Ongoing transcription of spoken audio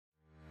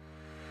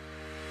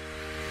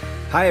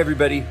Hi,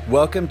 everybody.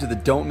 Welcome to the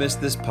Don't Miss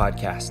This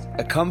podcast,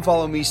 a Come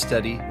Follow Me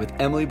study with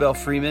Emily Bell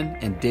Freeman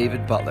and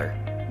David Butler.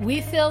 We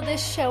fill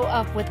this show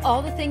up with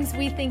all the things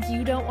we think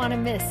you don't want to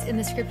miss in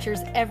the scriptures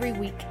every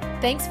week.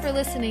 Thanks for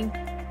listening.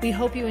 We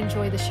hope you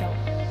enjoy the show.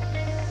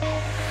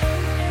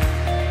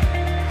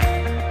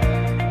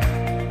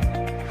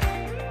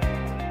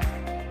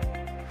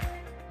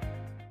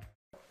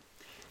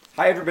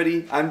 Hi,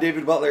 everybody. I'm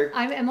David Butler.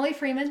 I'm Emily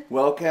Freeman.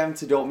 Welcome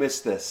to Don't Miss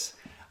This.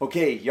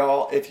 Okay,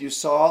 y'all, if you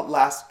saw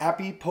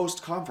happy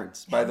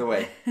post-conference, by the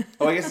way.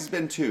 Oh, I guess it's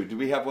been two. Did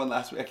we have one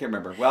last week? I can't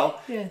remember.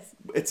 Well, yes.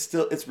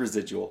 It's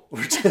residual.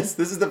 This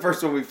is the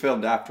first one we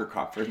filmed after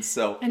conference,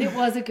 so. And it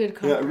was a good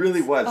conference. Yeah, it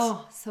really was.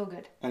 Oh, so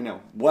good. I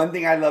know. One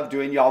thing I love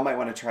doing, y'all might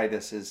want to try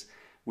this, is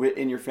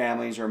in your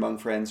families or among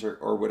friends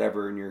or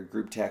whatever in your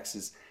group texts,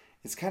 is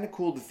it's kind of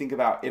cool to think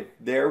about if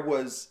there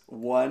was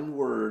one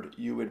word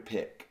you would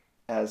pick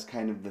as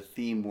kind of the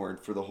theme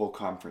word for the whole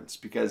conference,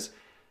 because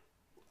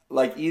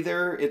like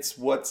either it's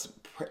what's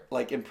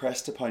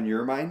impressed upon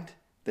your mind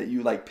that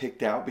you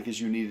picked out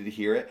because you needed to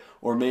hear it,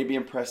 or maybe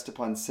impressed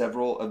upon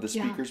several of the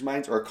speakers'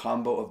 minds, or a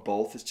combo of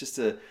both. It's just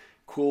a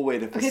cool way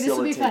to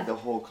facilitate the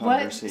whole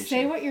conversation.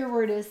 Say what your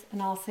word is,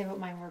 and I'll say what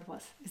my word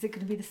was. Is it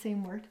going to be the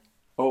same word?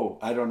 Oh,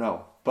 I don't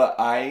know, but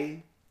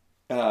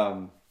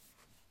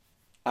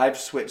I've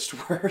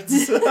switched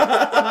words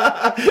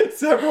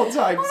several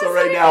times. So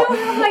right now,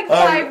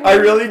 I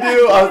really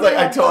do. I was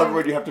I told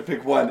everyone you have to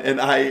pick one, and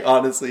I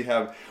honestly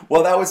have.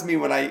 Well, that was me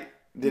when I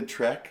did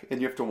Trek, and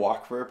you have to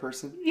walk for a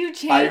person. You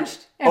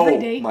changed every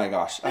day. Oh my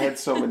gosh, I had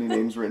so many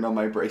names written on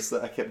my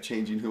bracelet. I kept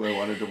changing who I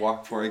wanted to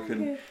walk for. I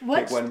couldn't pick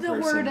one person. What's the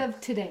word of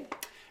today?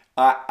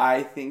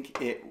 I think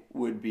it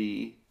would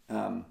be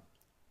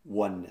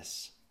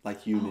oneness,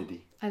 like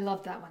unity. Oh, I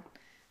love that one.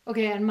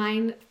 Okay, and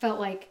mine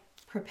felt like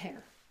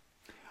prepare.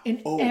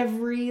 In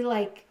every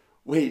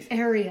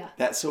area.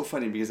 That's so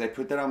funny because I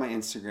put that on my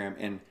Instagram,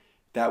 and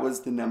that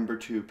was the number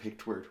 2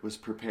 picked word, was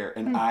prepare.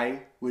 And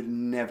I would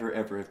never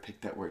ever have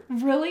picked that word.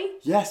 Really?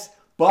 Yes.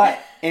 But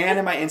and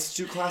in my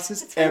institute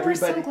classes,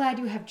 everybody. We're so glad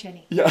you have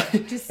Jenny. Yeah.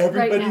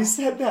 Everybody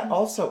said that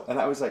also. And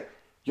I was like,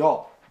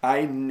 y'all,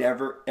 I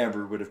never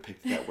ever would have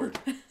picked that word.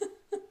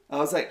 I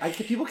was like,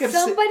 people kept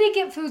saying. Somebody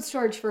get food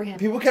storage for him.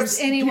 People kept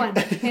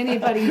anybody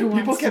who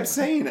wants. People kept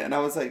saying it, and I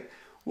was like,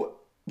 what?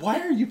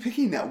 Why are you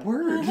picking that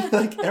word?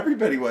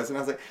 Everybody was. And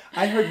I was like,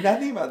 I heard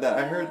nothing about that.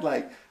 I heard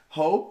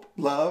hope,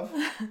 love,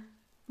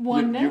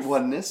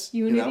 oneness,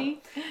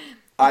 unity.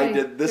 I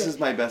did. This is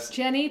my best.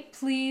 Jenny,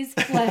 please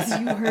bless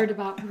you heard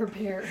about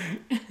prepare.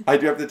 I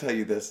do have to tell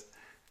you this.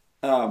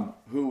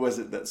 Who was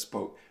it that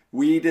spoke?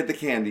 We did the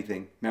candy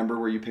thing. Remember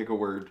where you pick a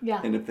word?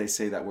 Yeah. And if they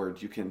say that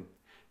word, you can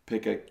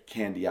pick a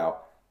candy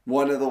out.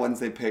 One of the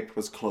ones they picked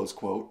was close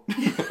quote,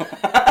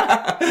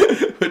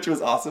 which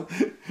was awesome.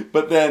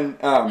 But then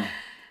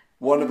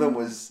one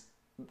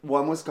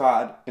was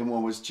God and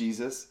one was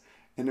Jesus.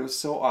 And it was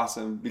so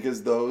awesome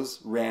because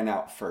those ran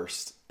out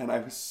first. And I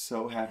was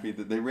so happy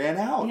that they ran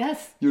out.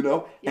 Yes.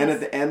 Yes. And at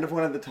the end of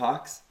one of the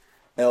talks,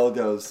 Elle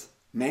goes,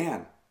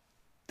 man,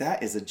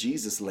 that is a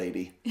Jesus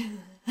lady.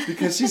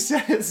 Because she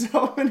said it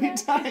so many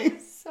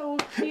times. So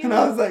cute. And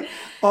I was like,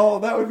 oh,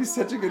 that would be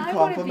such a good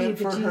compliment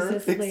for her.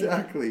 Jesus lady.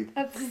 Exactly.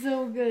 That's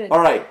so good.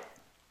 All right.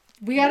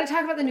 We got to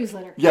talk about the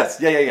newsletter. Yes.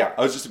 Yeah.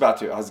 I was just about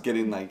to. I was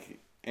getting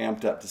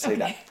amped up to say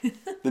that.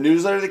 The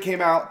newsletter that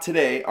came out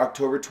today,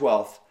 October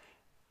 12th,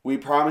 we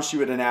promised you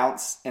would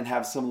announce and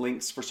have some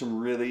links for some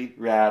really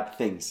rad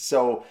things.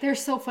 So they're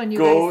so fun, you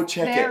go guys.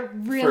 Check they're it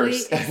really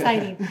first.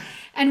 exciting.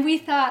 And we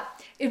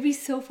thought it'd be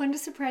so fun to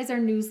surprise our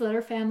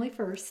newsletter family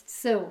first.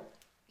 So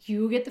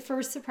you get the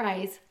first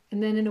surprise,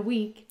 and then in a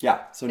week,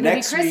 so it'll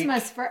next be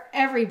Christmas for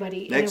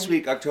everybody. Next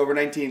week, October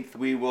 19th,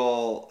 we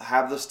will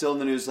have those still in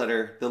the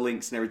newsletter, the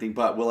links and everything,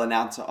 but we'll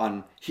announce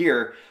on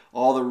here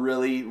all the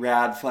really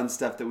rad, fun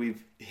stuff that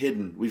we've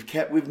hidden.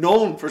 We've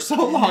known for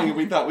so long, and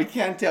we thought we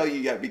can't tell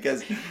you yet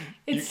because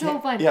it's so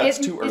fun. Yeah, it's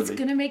too early. It's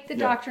going to make the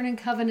Doctrine and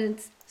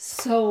Covenants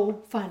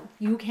so fun.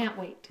 You can't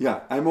wait. Yeah,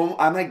 I'm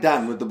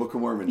done with the Book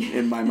of Mormon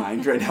in my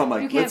mind right now.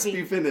 I'm let's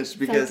be finished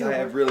because I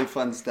have really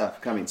fun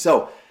stuff coming.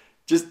 So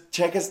just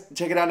check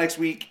it out next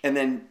week, and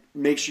then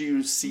make sure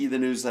you see the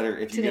newsletter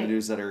if you get a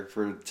newsletter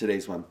for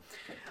today's one.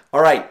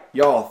 All right,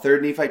 y'all,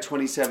 3rd Nephi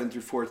 27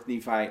 through 4th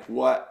Nephi.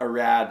 What a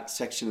rad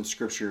section of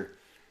scripture.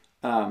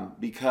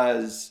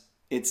 Because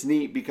it's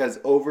neat because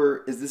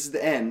this is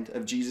the end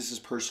of Jesus'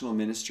 personal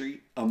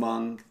ministry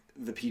among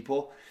the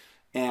people.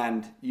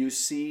 And you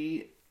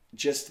see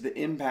just the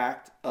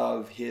impact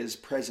of his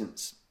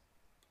presence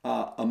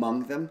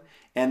among them.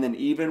 And then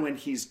even when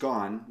he's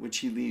gone, which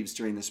he leaves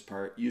during this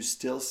part, you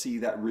still see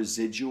that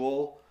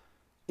residual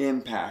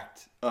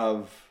impact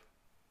of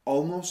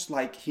almost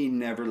like he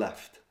never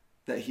left.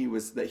 That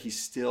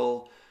he's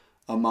still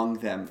among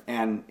them.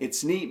 And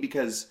it's neat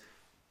because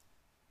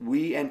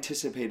we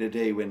anticipate a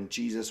day when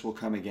Jesus will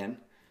come again,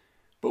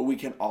 but we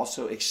can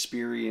also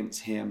experience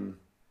him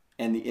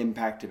and the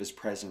impact of his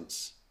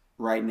presence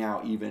right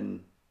now,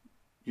 even,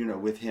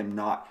 with him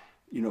not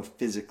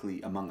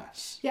physically among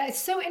us. Yeah,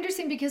 it's so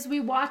interesting because we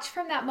watch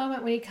from that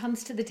moment when he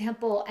comes to the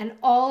temple and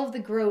all of the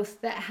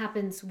growth that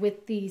happens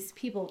with these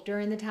people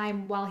during the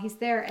time while he's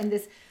there, and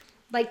this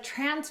like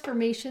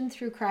transformation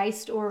through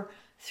Christ or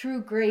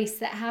through grace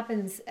that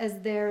happens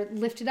as they're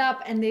lifted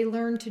up and they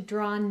learn to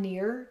draw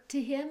near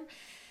to him.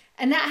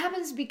 And that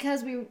happens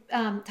because we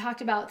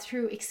talked about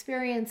through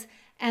experience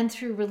and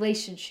through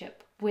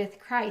relationship with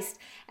Christ.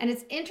 And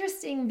it's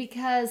interesting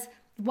because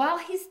while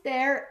he's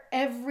there,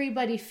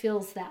 everybody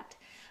feels that.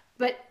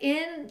 But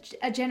in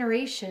a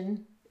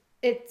generation,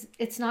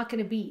 it's not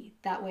going to be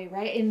that way,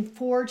 right? In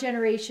 4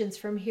 generations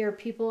from here,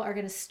 people are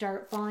going to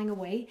start falling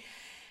away.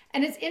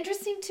 And it's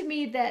interesting to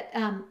me that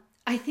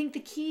I think the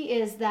key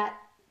is that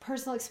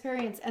personal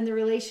experience and the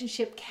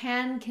relationship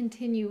can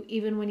continue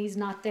even when he's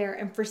not there.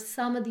 And for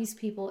some of these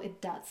people,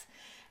 it does.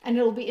 And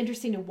it'll be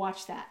interesting to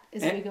watch that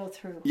as we go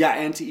through. Yeah,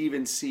 and to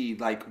even see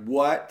like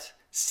what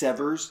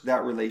severs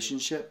that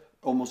relationship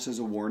almost as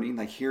a warning.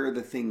 Like here are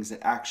the things that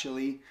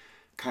actually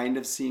kind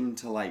of seem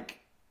to like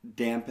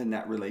dampen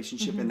that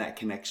relationship and that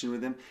connection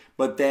with him.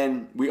 But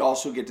then we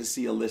also get to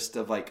see a list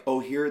of like, oh,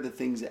 here are the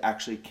things that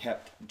actually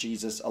kept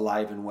Jesus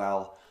alive and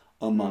well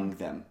among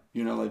them.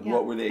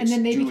 What were they doing? And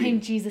then they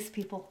became Jesus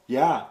people.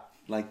 Yeah,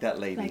 like that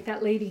lady.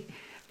 That makes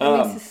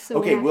us so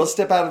okay, happy. We'll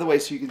step out of the way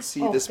so you can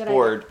see this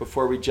board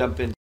before we jump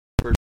in.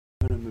 I'm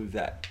going to move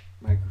that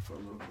microphone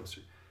a little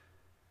closer.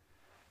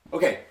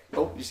 Okay.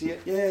 Oh, you see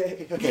it?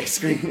 Yay. Okay,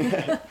 screen.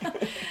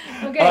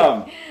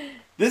 Okay.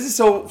 This is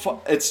so fun.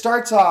 It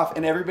starts off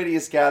and everybody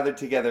is gathered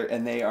together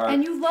and they are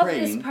And you love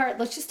praying. this part.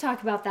 Let's just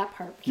talk about that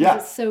part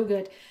because it's so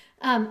good.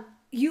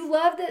 You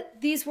love that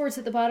these words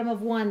at the bottom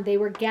of 1, they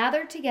were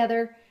gathered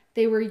together,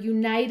 they were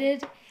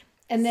united,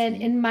 and then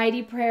in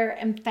mighty prayer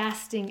and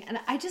fasting. And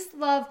I just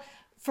love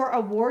for a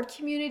ward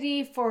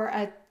community, for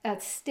a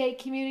state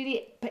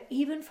community, but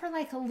even for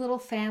like a little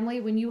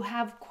family, when you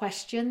have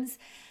questions,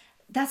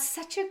 that's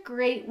such a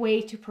great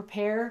way to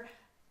prepare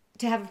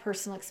to have a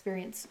personal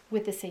experience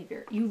with the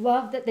Savior. You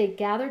love that they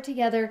gathered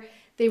together,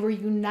 they were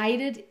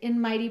united in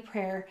mighty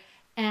prayer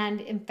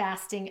and in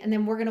fasting. And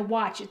then we're going to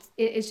watch.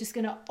 It's just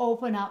going to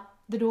open up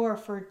the door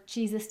for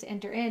Jesus to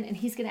enter in, and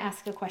he's going to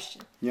ask a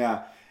question.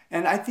 Yeah.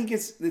 And I think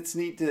it's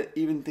neat to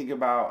even think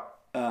about,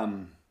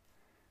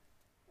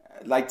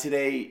 like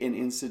today in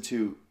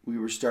Institute, we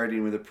were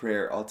starting with a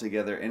prayer all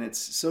together. And it's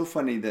so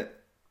funny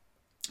that,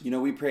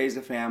 we pray as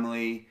a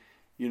family,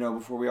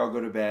 before we all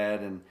go to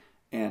bed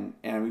and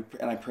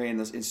I pray in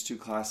those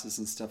Institute classes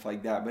and stuff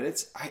like that. But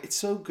it's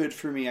so good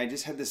for me. I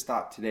just had this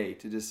thought today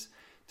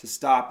to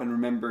stop and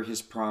remember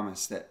his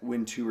promise that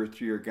when 2 or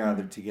 3 are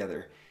gathered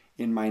together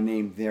in my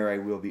name, there I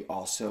will be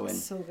also. And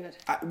so good.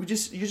 You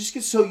just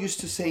get so used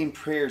to saying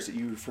prayers that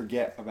you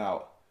forget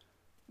about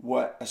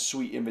what a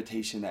sweet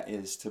invitation that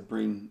is to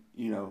bring,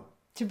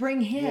 to bring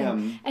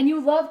him. And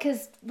you love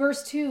because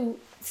verse 2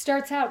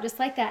 starts out just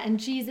like that. And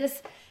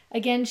Jesus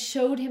again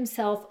showed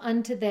himself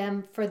unto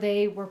them, for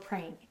they were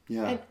praying.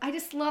 Yeah. And I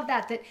just love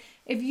that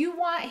if you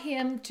want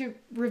him to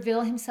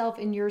reveal himself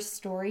in your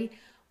story,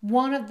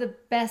 one of the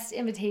best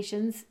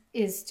invitations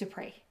is to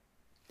pray.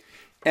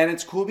 And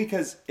it's cool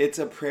because it's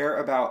a prayer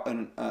about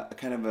a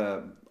kind of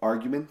a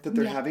argument that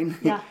they're having,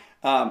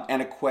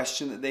 and a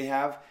question that they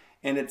have.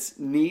 And it's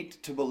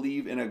neat to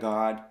believe in a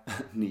God.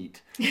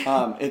 Neat.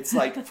 It's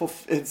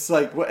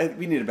like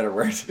we need a better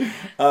word.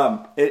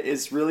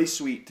 It's really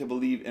sweet to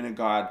believe in a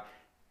God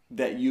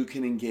that you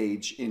can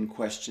engage in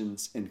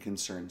questions and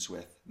concerns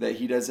with. That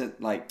he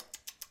doesn't like.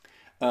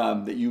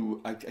 That you.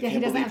 I can't he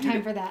doesn't believe have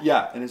time for that.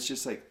 Yeah, and it's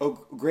just like,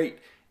 oh, great.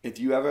 If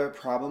you have a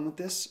problem with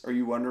this or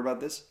you wonder about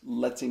this,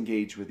 let's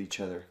engage with each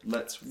other.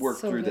 Let's work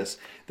through this.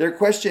 Their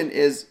question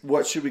is,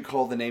 what should we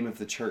call the name of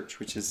the church?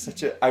 Which is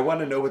I want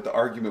to know what the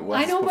argument was.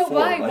 I know, before. but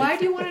why? Why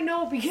do you want to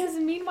know? Because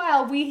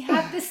meanwhile, we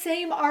have the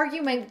same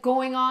argument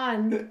going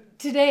on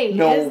today.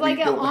 It's like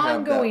an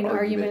ongoing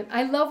argument.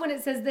 I love when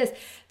it says this.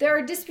 There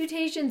are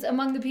disputations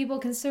among the people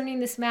concerning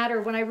this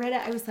matter. When I read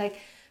it, I was like,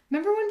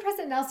 remember when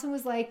President Nelson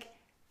was like,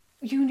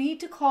 you need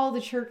to call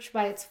the church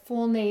by its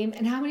full name?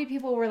 And how many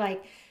people were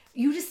like,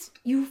 you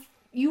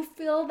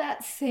feel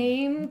that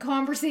same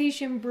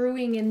conversation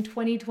brewing in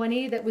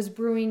 2020 that was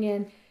brewing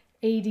in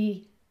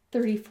AD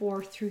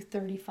 34 through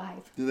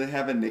 35. Do they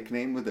have a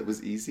nickname that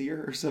was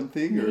easier or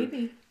something?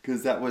 Maybe.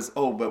 Because that was,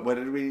 but what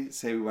did we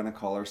say we want to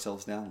call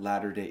ourselves now?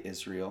 Latter-day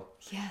Israel.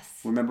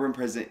 Yes. Remember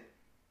when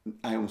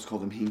I almost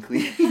called him Hinckley.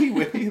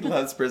 He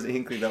loves President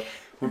Hinckley though.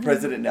 When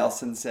President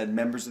Nelson said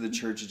members of the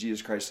Church of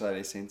Jesus Christ of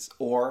Latter-day Saints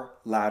or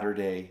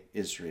Latter-day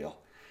Israel.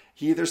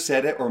 He either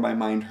said it or my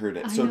mind heard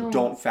it. So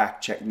don't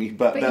fact check me.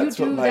 But that's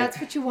that's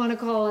what you want to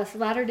call us,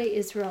 Latter-day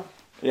Israel.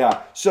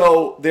 Yeah.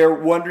 So they're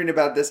wondering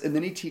about this. And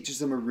then he teaches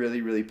them a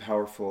really, really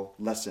powerful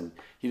lesson.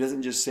 He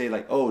doesn't just say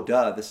like, oh,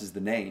 duh, this is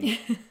the name.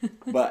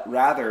 But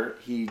rather,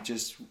 he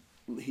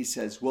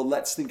says, well,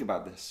 let's think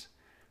about this.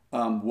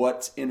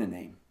 What's in a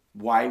name?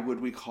 Why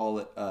would we call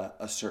it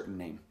a certain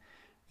name?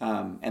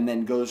 And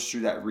then goes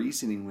through that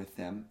reasoning with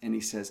them. And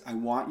he says, I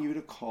want you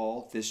to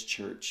call this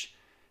church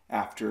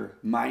after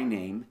my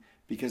name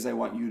because I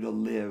want you to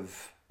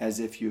live as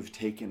if you've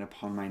taken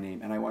upon my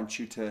name. And I want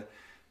you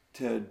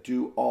to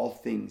do all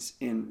things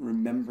in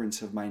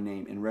remembrance of my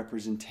name, in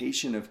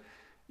representation of,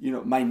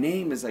 my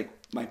name is like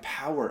my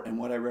power and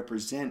what I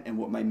represent and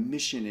what my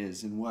mission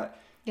is and what,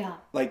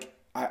 like,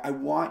 I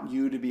want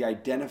you to be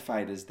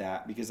identified as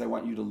that because I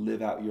want you to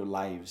live out your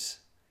lives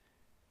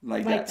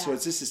like that. So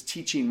it's just this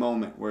teaching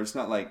moment where it's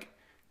not like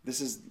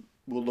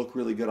will look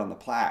really good on the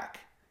plaque,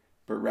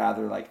 but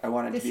rather like I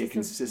want it to be a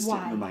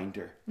consistent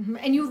reminder. Mm-hmm.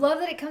 And you love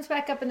that it comes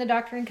back up in the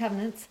Doctrine and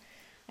Covenants,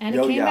 and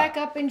it came back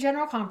up in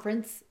General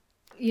Conference,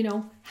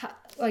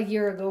 a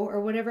year ago or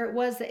whatever it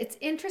was. It's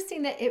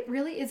interesting that it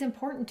really is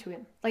important to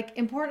him, like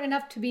important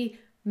enough to be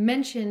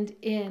mentioned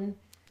in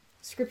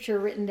Scripture,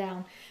 written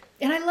down.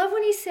 And I love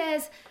when he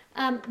says,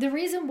 the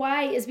reason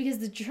why is because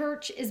the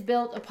church is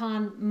built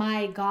upon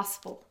my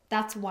gospel.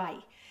 That's why.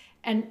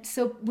 And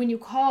so when you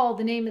call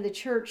the name of the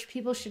church,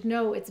 people should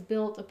know it's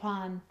built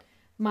upon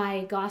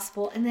my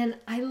gospel. And then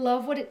I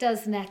love what it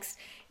does next.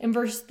 In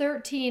verse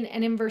 13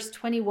 and in verse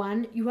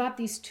 21, you have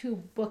these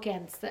two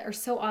bookends that are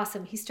so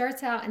awesome. He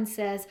starts out and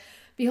says,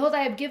 behold,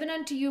 I have given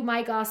unto you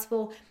my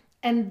gospel,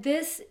 and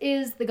this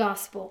is the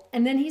gospel.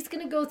 And then he's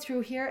going to go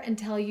through here and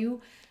tell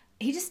you,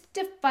 he just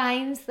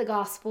defines the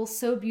gospel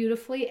so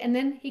beautifully. And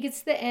then he gets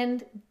to the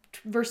end,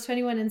 verse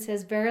 21, and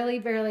says, verily,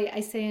 verily, I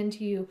say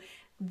unto you,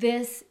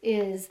 this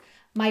is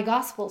my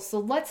gospel. So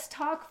let's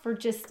talk for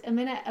just a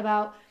minute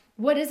about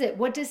what is it?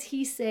 What does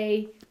he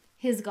say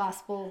his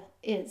gospel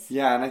is?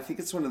 Yeah, and I think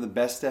it's one of the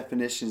best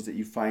definitions that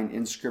you find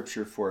in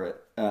Scripture for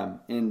it.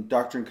 In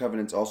Doctrine and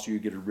Covenants also you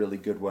get a really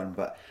good one,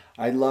 but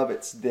I love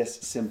it's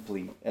this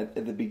simply at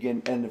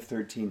the end of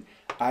 13.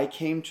 I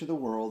came to the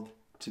world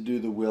to do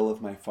the will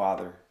of my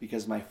Father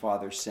because my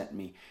Father sent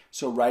me.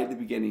 So right at the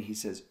beginning he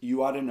says,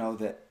 you ought to know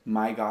that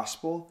my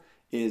gospel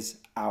is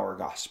our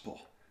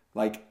gospel.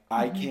 Like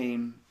I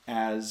came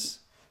as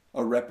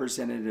a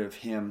representative of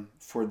him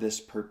for this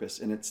purpose.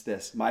 And it's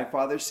this, my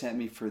Father sent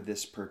me for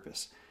this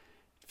purpose,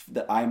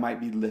 that I might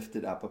be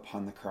lifted up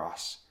upon the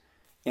cross.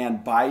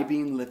 And by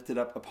being lifted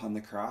up upon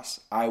the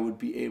cross, I would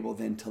be able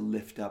then to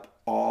lift up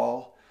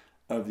all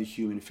of the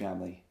human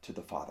family to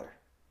the Father.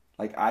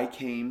 Like I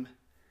came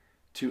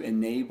to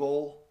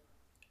enable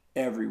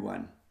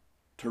everyone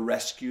to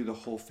rescue the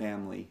whole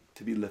family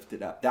to be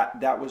lifted up.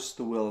 That was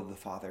the will of the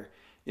Father,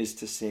 is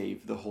to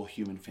save the whole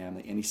human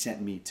family. And he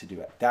sent me to do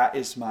it.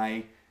 That's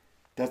my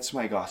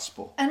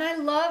gospel. And I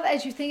love,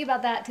 as you think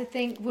about that, to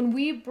think when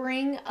we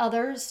bring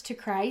others to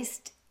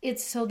Christ,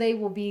 it's so they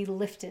will be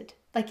lifted.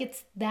 Like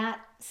it's that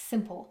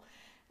simple,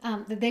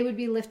 that they would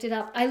be lifted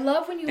up. I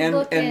love when you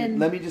look in. And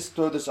let me just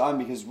throw this on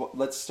because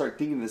let's start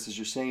thinking of this as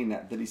you're saying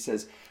that he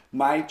says,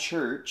 my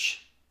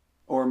church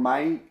or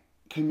my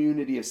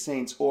community of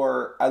saints,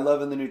 or I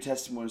love in the New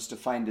Testament when it's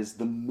defined as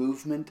the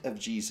movement of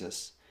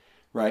Jesus,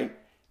 right,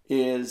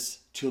 is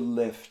to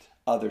lift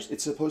others.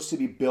 It's supposed to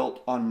be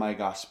built on my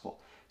gospel.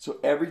 So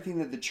everything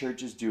that the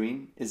church is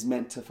doing is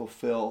meant to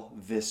fulfill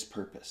this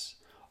purpose.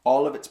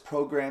 All of its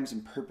programs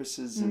and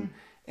purposes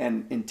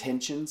and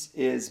intentions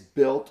is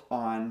built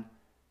on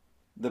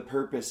the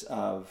purpose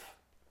of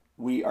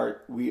we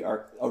are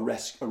a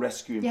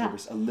rescuing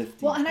purpose, a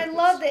lifting and purpose. I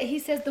love that he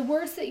says the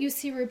words that you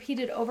see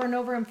repeated over and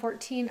over in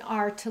 14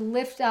 are to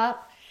lift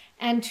up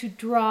and to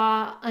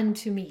draw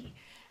unto me.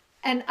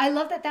 And I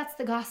love that that's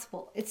the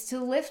gospel. It's to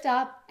lift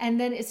up and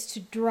then it's to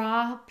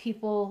draw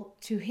people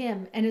to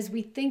him. And as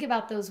we think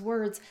about those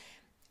words,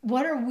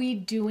 what are we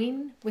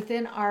doing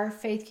within our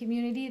faith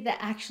community that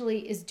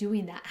actually is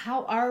doing that?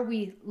 How are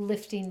we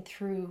lifting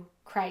through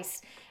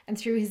Christ and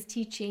through his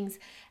teachings?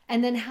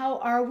 And then how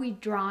are we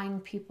drawing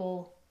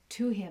people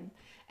to him?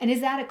 And is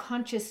that a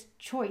conscious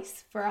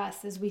choice for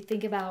us as we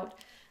think about,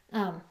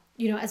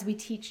 as we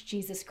teach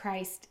Jesus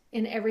Christ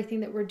in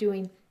everything that we're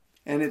doing?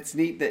 And it's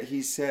neat that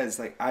he says,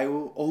 like, I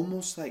will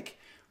almost like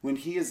when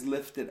he is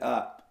lifted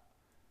up,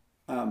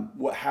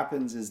 what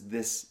happens is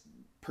this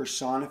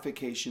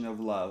personification of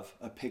love,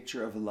 a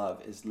picture of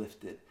love is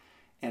lifted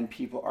and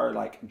people are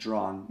like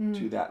drawn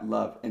to that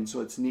love. And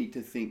so it's neat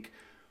to think,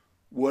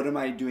 what am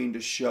I doing to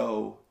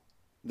show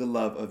the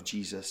love of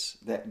Jesus?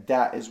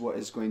 That is what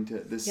is going to,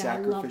 the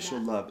sacrificial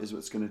love is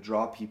what's going to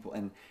draw people.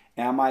 And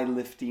am I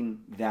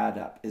lifting that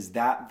up? Is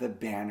that the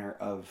banner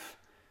of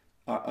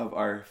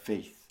our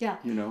faith? Yeah.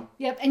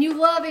 Yep. And you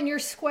love in your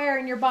square,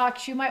 in your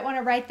box, you might want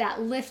to write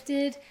that,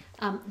 lifted,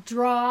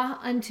 draw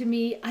unto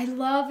me. I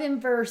love in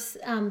verse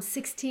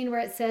 16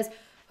 where it says,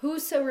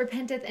 whoso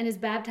repenteth and is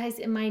baptized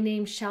in my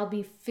name shall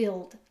be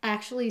filled. I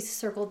actually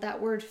circled that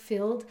word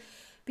filled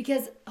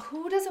because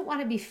who doesn't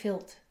want to be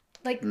filled?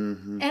 Like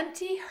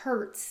empty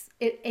hurts,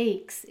 it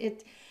aches,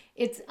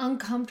 it's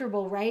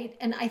uncomfortable, right?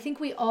 And I think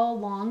we all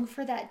long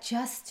for that,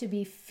 just to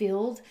be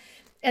filled.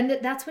 And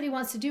that's what he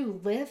wants to do,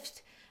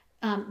 lift,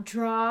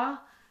 draw,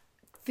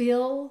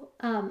 fill.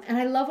 And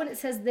I love when it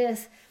says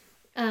this,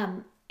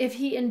 if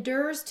he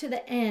endures to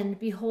the end,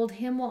 behold,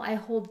 him will I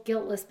hold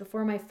guiltless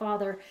before my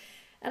Father.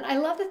 And I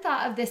love the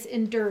thought of this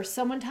endure.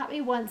 Someone taught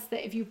me once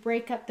that if you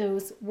break up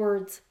those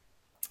words,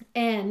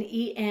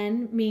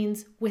 N-E-N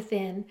means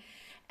within.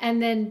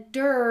 And then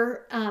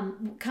dur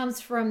comes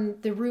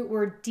from the root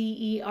word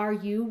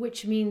deru,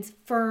 which means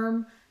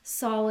firm,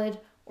 solid,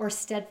 or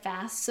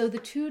steadfast. So the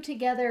two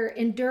together,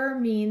 endure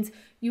means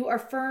you are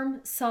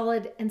firm,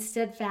 solid, and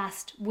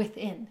steadfast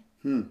within.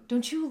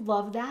 Don't you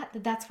love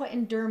that? That's what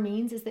endure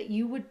means, is that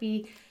you would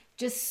be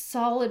just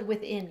solid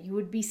within. You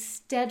would be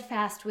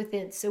steadfast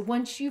within. So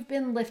once you've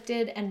been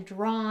lifted and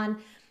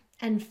drawn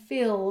and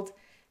filled,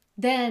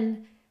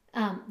 then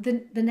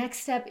the next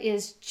step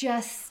is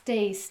just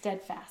stay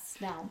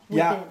steadfast now within.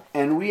 Yeah,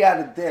 and we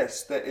added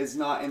this that is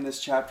not in this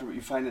chapter, but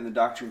you find in the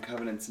Doctrine and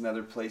Covenants and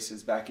other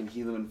places back in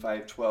Helaman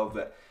 5:12,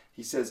 that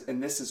he says,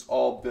 and this is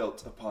all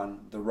built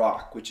upon the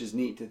rock, which is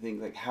neat to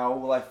think, like, how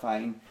will I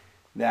find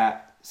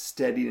that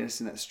steadiness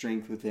and that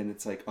strength within?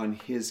 It's like on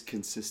his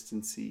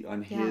consistency,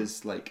 on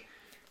his like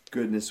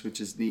goodness, which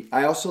is neat.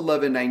 I also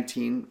love in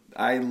 19,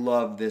 I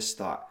love this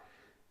thought.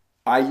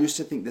 I used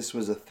to think this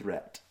was a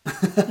threat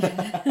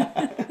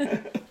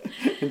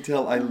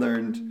until I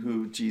learned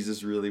who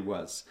Jesus really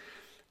was.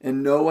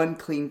 And no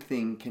unclean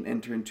thing can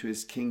enter into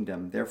his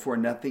kingdom. Therefore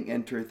nothing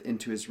entereth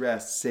into his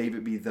rest, save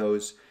it be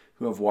those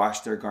who have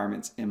washed their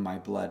garments in my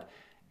blood.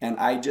 And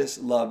I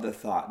just love the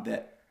thought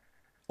that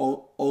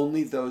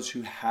only those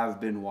who have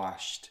been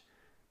washed,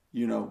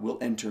 will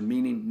enter.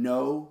 Meaning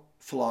no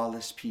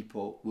flawless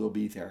people will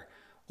be there.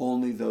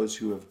 Only those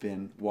who have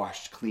been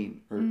washed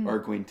clean are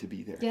going to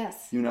be there.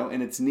 Yes.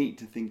 And it's neat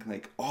to think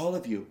like all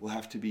of you will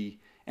have to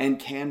be and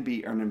can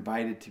be are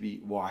invited to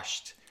be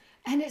washed.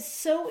 And it's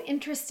so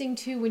interesting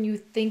too when you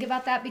think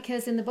about that,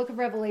 because in the book of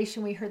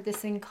Revelation, we heard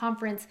this in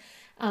conference,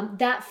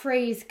 that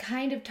phrase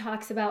kind of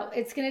talks about,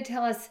 it's going to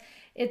tell us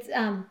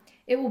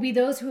it will be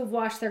those who have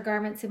washed their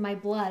garments in my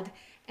blood.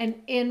 And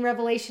in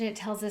Revelation, it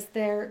tells us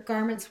their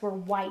garments were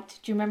white.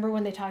 Do you remember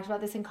when they talked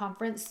about this in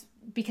conference?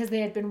 Because they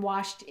had been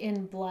washed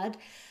in blood,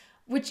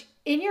 which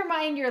in your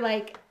mind, you're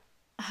like,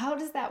 how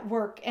does that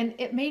work? And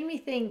it made me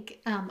think,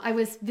 I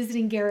was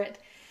visiting Garrett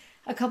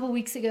a couple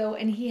weeks ago,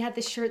 and he had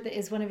this shirt that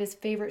is one of his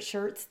favorite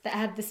shirts that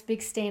had this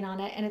big stain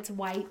on it, and it's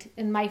white.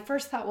 And my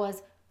first thought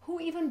was, who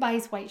even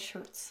buys white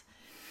shirts?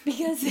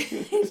 Because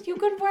you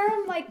could wear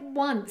them like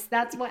once.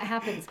 That's what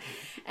happens.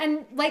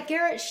 And like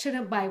Garrett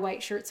shouldn't buy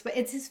white shirts, but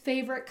it's his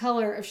favorite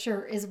color of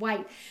shirt is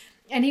white.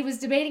 And he was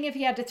debating if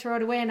he had to throw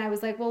it away. And I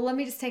was like, well, let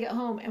me just take it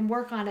home and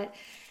work on it.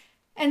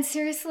 And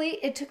seriously,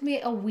 it took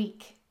me a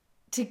week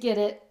to get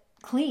it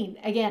clean.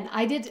 Again,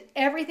 I did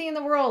everything in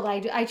the world.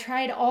 I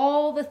tried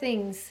all the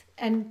things,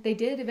 and they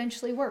did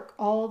eventually work.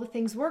 All the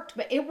things worked.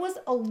 But it was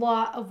a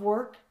lot of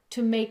work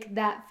to make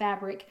that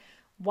fabric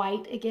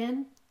white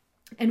again.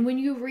 And when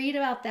you read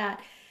about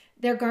that,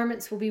 their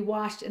garments will be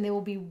washed and they will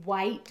be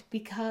white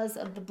because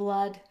of the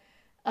blood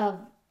of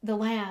the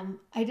Lamb.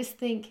 I just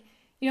think,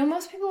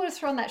 most people would have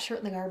thrown that shirt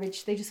in the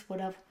garbage. They just would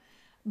have.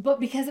 But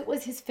because it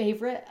was his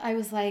favorite, I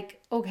was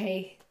like,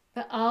 okay,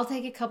 but I'll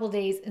take a couple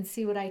days and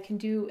see what I can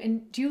do.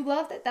 And do you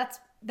love that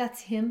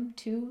that's him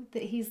too?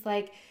 That he's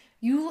like,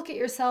 you look at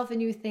yourself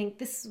and you think,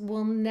 this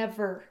will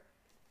never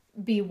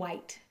be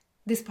white.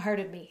 This part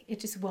of me, it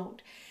just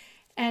won't.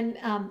 And,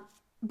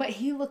 but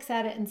he looks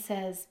at it and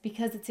says,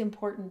 because it's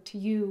important to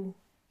you,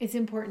 it's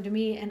important to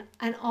me, and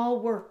I'll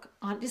work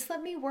on it. Just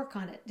let me work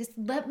on it. Just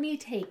let me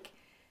take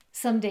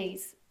some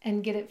days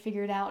and get it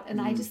figured out.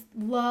 And I just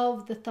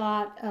love the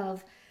thought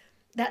of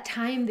that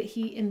time that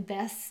he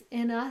invests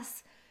in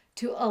us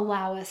to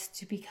allow us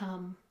to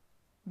become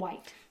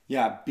white.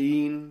 Yeah,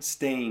 being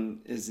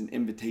stained is an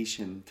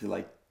invitation to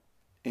like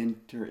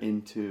enter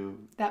into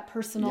that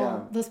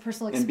personal, those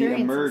personal and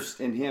experiences. And be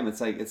immersed in him. It's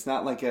like, it's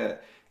not like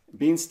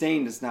being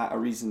stained is not a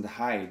reason to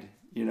hide.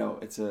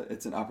 It's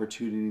an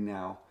opportunity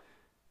now,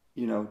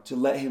 to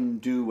let him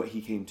do what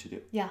he came to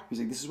do. Yeah. He's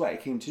like, this is what I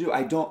came to do.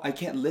 I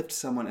can't lift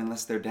someone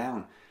unless they're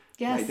down.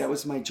 Yes. Right? That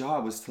was my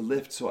job, was to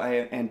lift. So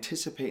I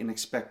anticipate and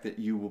expect that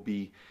you'll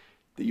be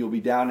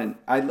down.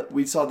 And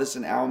we saw this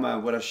in Alma,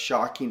 what a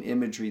shocking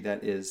imagery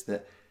that is,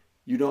 that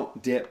you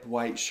don't dip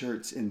white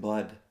shirts in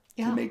blood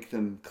to make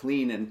them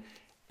clean.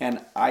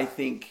 And I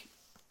think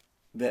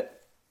that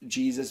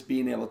Jesus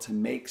being able to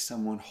make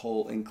someone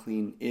whole and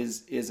clean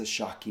is a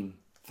shocking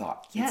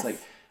thought. Yes. It's like,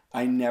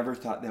 I never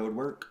thought that would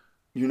work.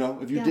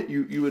 If you did,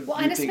 you would. Well,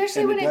 and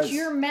especially when it's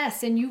your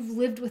mess and you've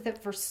lived with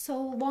it for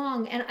so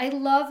long. And I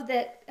love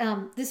that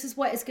this is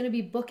what is going to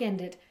be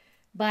bookended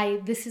by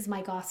 "This is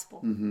my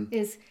gospel."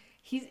 Is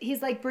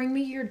he's like, bring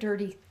me your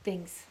dirty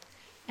things,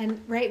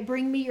 and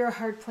bring me your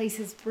hard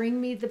places,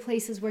 bring me the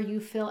places where you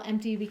feel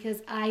empty,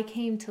 because I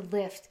came to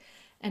lift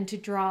and to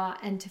draw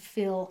and to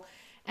fill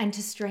and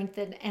to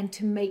strengthen and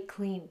to make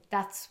clean.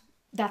 That's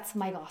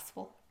my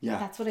gospel. Yeah,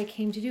 that's what I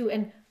came to do.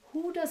 And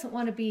who doesn't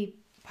want to be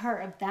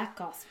part of that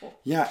gospel?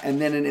 Yeah, and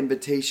then an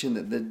invitation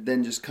that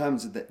then just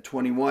comes at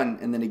 21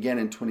 and then again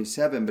in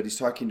 27, but he's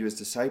talking to his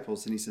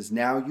disciples and he says,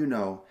 now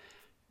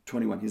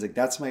 21, he's like,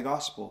 that's my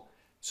gospel.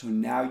 So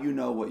now you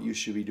know what you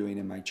should be doing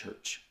in my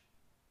church.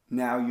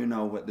 Now you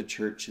know what the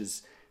church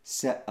is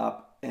set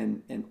up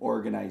and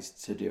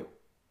organized to do,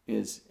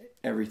 is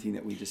everything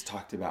that we just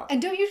talked about.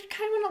 And don't you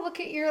kind of want to look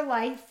at your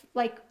life,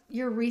 like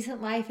your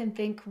recent life, and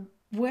think,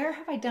 where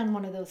have I done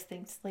one of those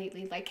things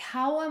lately? Like,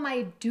 how am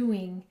I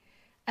doing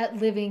at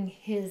living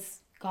his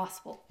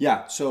gospel?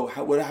 Yeah. So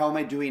how am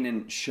I doing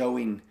in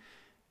showing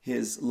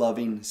his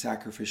loving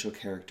sacrificial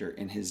character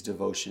and his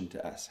devotion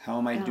to us? How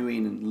am I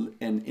doing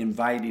in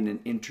inviting and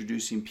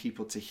introducing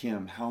people to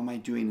him? How am I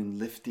doing in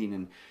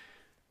lifting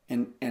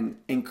and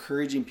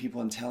encouraging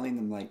people and telling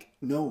them, like,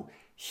 no,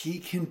 he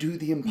can do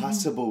the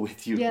impossible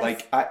with you.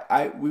 Yes.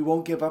 Like we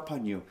won't give up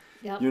on you.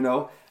 Yep. You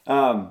know,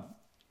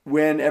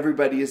 when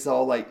everybody is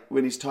all like,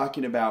 when he's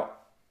talking about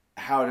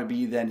how to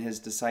be then his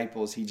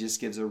disciples, he just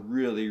gives a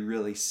really,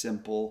 really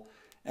simple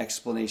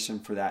explanation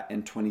for that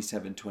in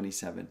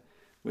 27:27,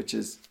 which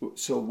is,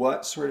 so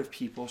what sort of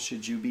people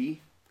should you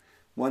be?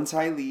 Once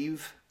I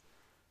leave,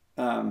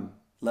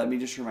 let me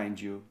just remind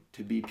you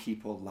to be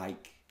people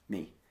like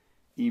me,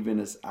 even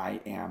as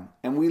I am.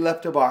 And we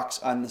left a box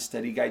on the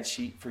study guide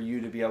sheet for you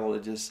to be able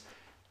to just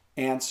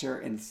answer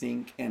and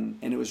think. And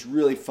it was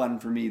really fun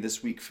for me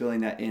this week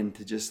filling that in,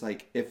 to just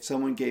like, if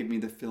someone gave me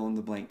the fill in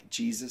the blank,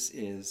 Jesus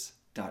is ...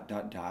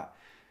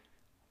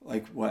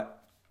 like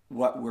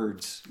what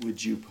words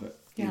would you put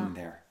in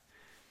there?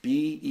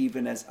 Be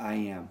even as I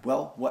am.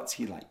 Well, what's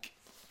he like?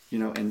 You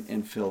know,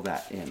 and fill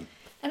that in.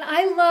 And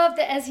I love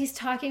that as he's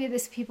talking to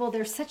this people,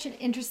 there's such an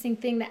interesting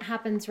thing that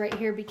happens right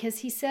here, because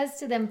he says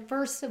to them,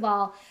 first of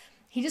all,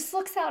 he just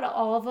looks out at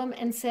all of them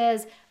and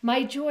says,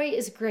 my joy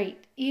is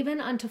great, even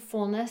unto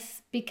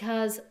fullness,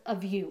 because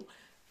of you.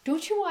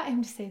 Don't you want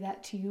him to say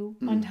that to you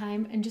one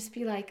time and just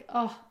be like,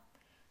 oh,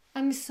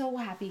 I'm so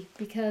happy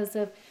because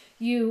of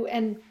you.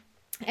 And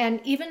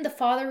even the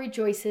Father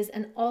rejoices,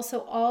 and also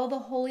all the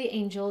holy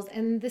angels.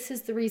 And this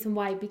is the reason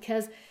why,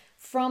 because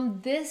from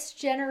this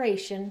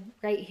generation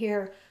right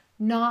here,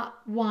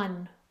 not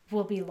one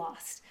will be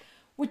lost,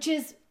 which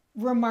is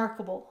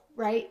remarkable,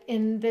 right?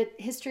 In the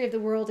history of the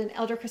world, and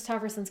Elder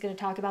Christofferson's going to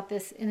talk about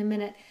this in a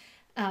minute.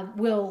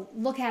 We'll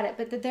look at it,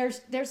 but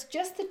there's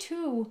just the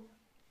two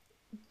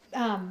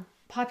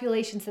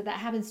populations that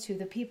happens to,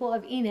 the people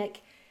of Enoch,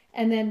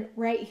 and then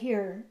right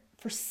here,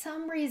 for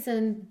some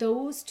reason,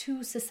 those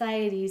two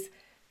societies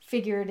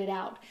figured it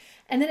out.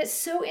 And then it's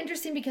so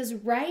interesting, because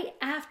right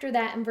after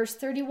that, in verse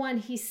 31,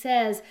 he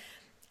says,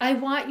 I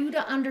want you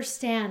to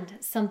understand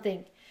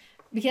something,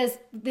 because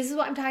this is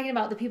what I'm talking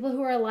about. The people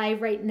who are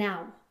alive right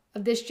now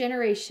of this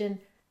generation,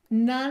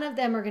 none of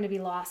them are going to be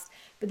lost.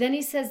 But then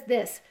he says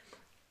this,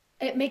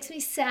 it makes me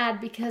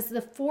sad, because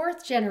the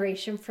fourth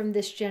generation from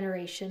this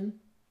generation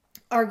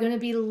are going to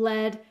be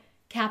led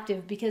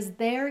captive, because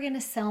they're going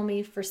to sell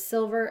me for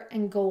silver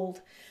and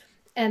gold,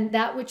 and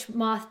that which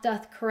moth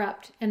doth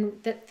corrupt,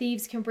 and that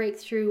thieves can break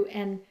through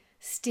and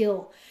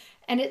steal.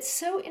 And it's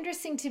so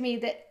interesting to me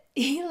that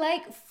he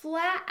like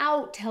flat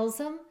out tells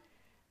them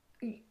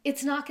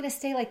it's not going to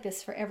stay like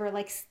this forever.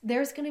 Like,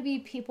 there's going to be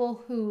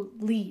people who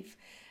leave.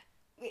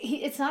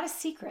 It's not a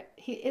secret.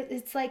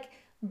 It's like,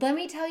 let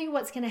me tell you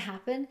what's going to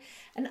happen.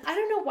 And I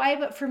don't know why,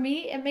 but for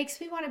me, it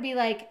makes me want to be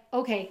like,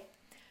 okay,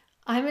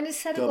 I'm going to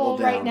set a goal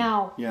right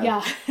now.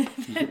 Yeah.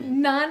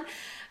 None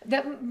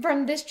that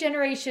from this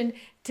generation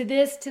to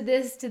this, to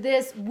this, to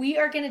this, we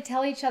are going to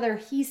tell each other,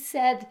 he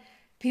said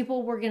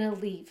people were going to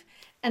leave,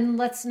 and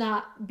let's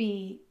not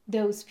be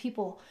those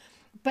people.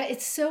 But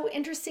it's so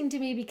interesting to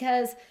me,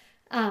 because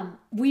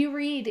we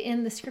read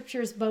in the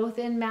scriptures, both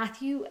in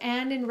Matthew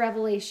and in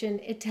Revelation,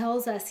 it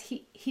tells us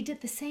he did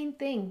the same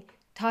thing,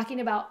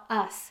 talking about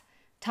us,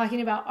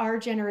 talking about our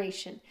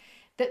generation,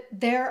 that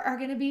there are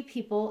going to be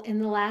people in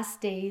the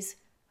last days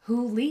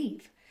who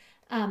leave.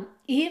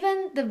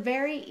 Even the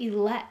very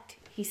elect,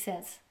 he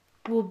says,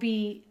 will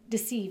be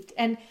deceived.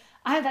 And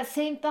I have that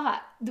same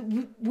thought.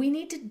 We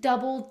need to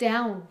double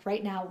down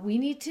right now. We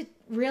need to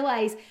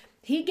realize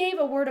he gave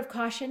a word of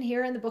caution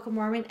here in the Book of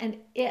Mormon, and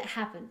it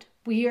happened.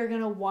 We are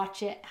going to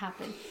watch it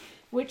happen,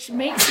 which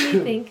makes me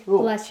think,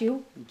 bless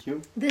you. Thank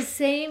you. The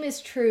same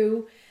is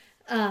true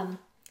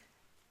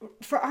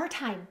for our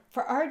time,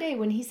 for our day,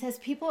 when he says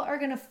people are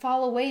going to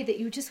fall away, that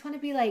you just want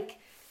to be like,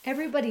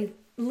 everybody,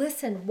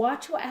 listen,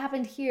 watch what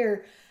happened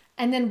here,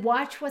 and then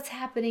watch what's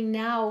happening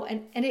now.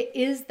 And it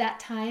is that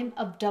time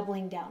of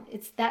doubling down.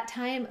 It's that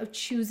time of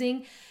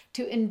choosing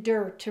to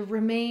endure, to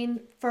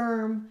remain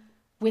firm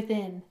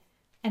within.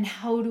 And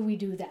how do we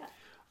do that?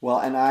 Well,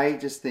 and I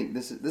just think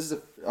this is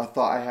a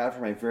thought I had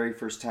for my very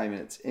first time,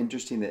 and it's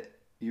interesting that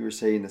you were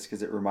saying this,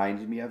 because it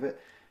reminded me of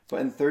it.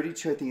 But in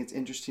 32, I think it's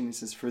interesting. It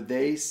says, for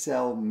they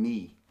sell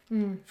me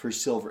for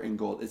silver and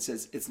gold. It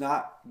says, it's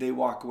not they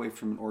walk away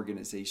from an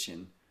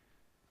organization,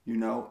 you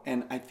know?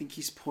 And I think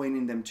he's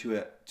pointing them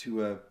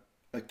to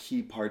a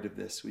key part of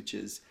this, which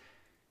is,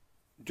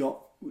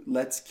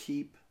 let's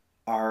keep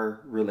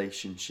our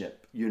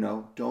relationship, you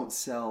know? Don't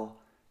sell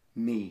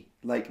me.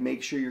 Like,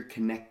 make sure you're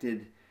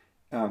connected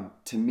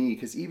to me.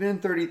 Because even in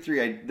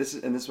 33, this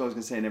is what I was going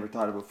to say, I never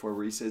thought of before,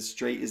 where he says,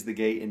 straight is the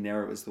gate and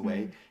narrow is the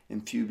way,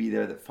 and few be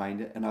there that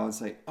find it. And I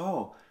was like,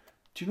 oh,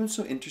 do you know what's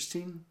so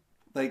interesting,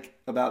 like,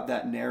 about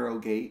that narrow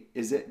gate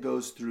is it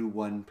goes through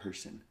one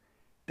person.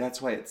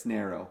 That's why it's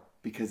narrow,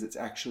 because it's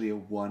actually a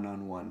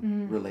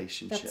one-on-one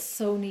relationship. That's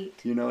so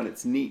neat. You know, and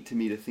it's neat to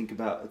me to think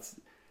about.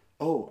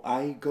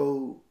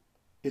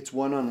 it's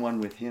one-on-one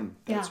with him.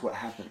 That's what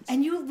happens.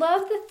 And you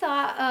love the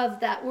thought of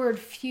that word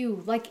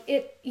few. Like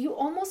you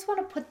almost want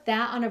to put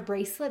that on a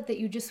bracelet that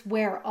you just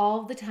wear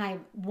all the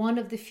time, one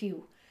of the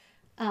few.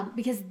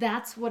 Because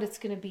that's what it's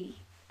going to be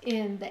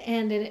in the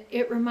end. And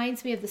it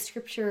reminds me of the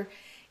scripture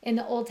in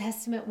the Old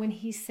Testament when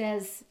he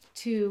says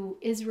to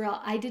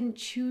Israel, I didn't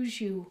choose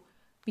you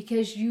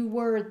because you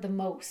were the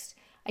most.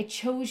 I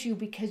chose you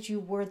because you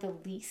were the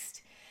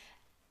least.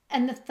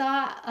 And the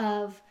thought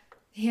of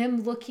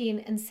him looking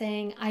and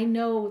saying, I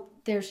know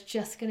there's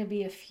just going to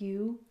be a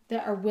few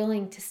that are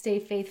willing to stay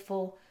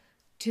faithful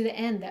to the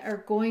end, that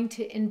are going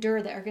to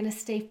endure, that are going to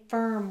stay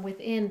firm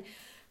within.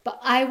 But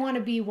I want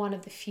to be one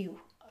of the few.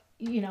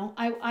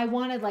 I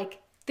want to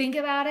think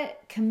about it,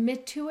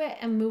 commit to it,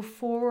 and move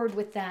forward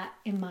with that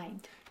in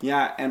mind.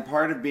 Yeah, and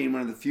part of being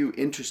one of the few,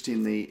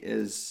 interestingly,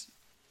 is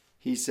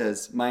he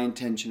says, my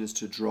intention is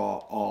to draw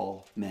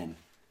all men.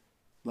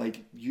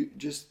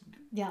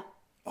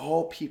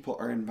 All people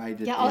are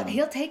invited in.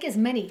 He'll take as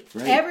many.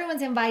 Right.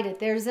 Everyone's invited.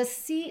 There's a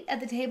seat at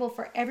the table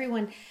for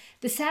everyone.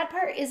 The sad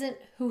part isn't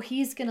who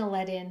he's going to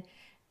let in.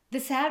 The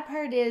sad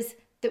part is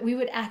that we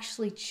would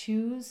actually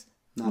choose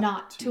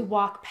not to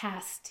walk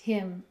past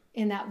him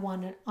in that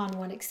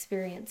one-on-one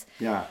experience.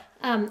 Yeah.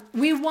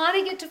 We want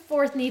to get to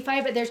 4th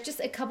Nephi, but there's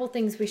just a couple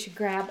things we should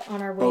grab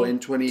on our way. In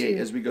 28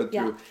 as we go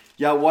through.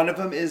 Yeah, one of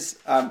them is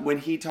when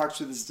he talks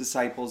with his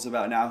disciples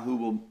about now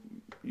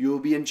you will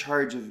be in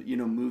charge of,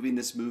 moving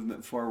this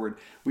movement forward.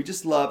 We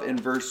just love in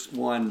verse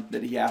 1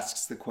 that he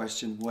asks the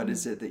question, what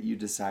is it that you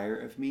desire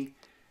of me?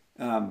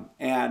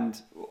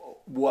 And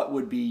what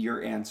would be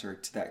your answer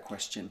to that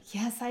question?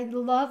 Yes, I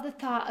love the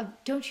thought of,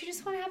 don't you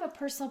just want to have a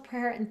personal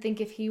prayer and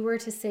think if he were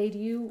to say to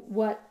you,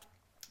 what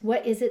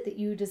is it that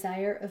you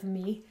desire of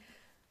me?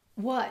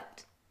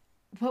 What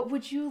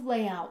would you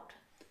lay out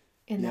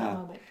in that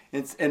moment?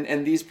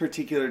 And these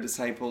particular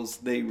disciples,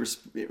 they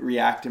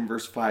react in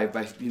verse 5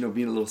 by, being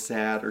a little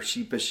sad or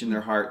sheepish in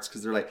their hearts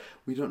because they're like,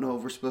 we don't know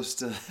if we're supposed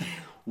to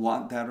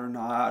want that or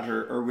not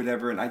or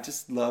whatever. And I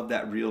just love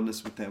that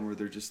realness with them where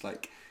they're just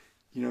like,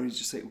 he's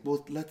just like,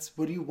 well,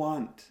 what do you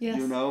want?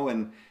 Yes.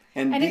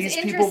 And these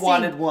people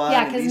wanted one.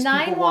 Yeah, because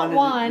 9 want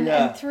one,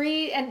 and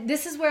 3, and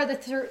this is where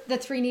the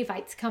 3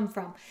 Nephites come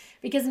from.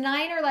 Because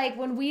 9 are like,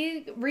 when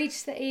we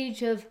reach the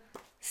age of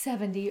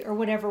 70 or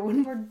whatever,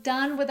 when we're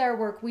done with our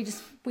work, we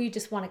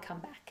just want to come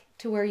back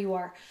to where you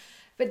are.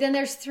 But then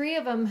there's 3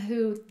 of them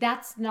who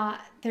that's not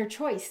their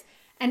choice.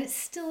 And it's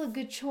still a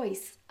good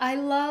choice. I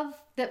love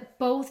that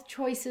both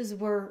choices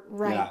were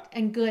right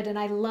and good. And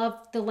I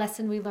love the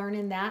lesson we learn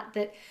in that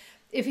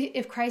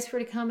if Christ were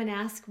to come and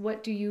ask,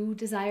 what do you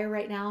desire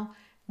right now?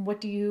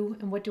 What do you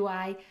and what do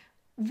I?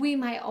 We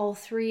might all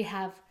 3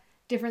 have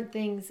different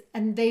things,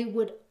 and they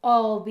would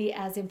all be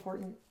as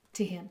important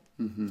to him.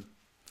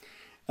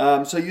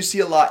 Mm-hmm. So you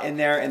see a lot in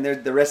there, and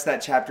the rest of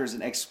that chapter is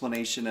an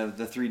explanation of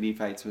the 3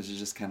 Nephites, which is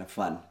just kind of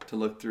fun to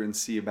look through and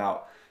see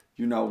about,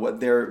 what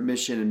their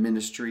mission and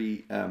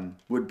ministry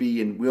would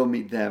be, and we'll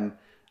meet them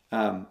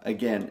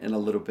again in a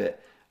little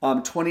bit.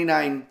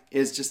 29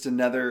 is just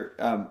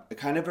another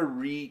kind of a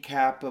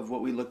recap of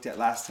what we looked at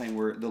last time,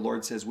 where the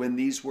Lord says, when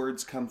these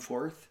words come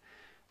forth,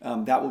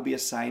 that will be a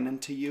sign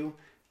unto you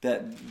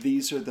that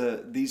these are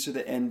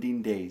the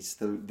ending days,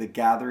 the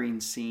gathering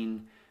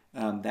scene,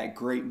 that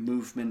great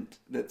movement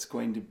that's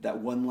going to, that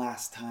one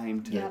last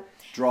time to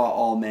draw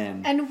all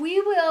men. And we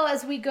will,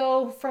 as we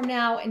go from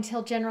now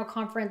until General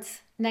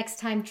Conference next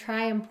time,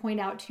 try and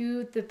point out to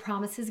you the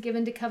promises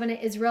given to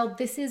Covenant Israel.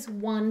 This is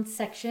one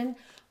section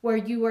where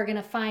you are going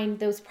to find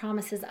those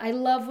promises. I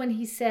love when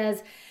he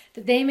says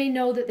that they may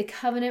know that the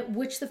covenant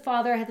which the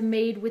Father hath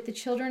made with the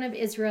children of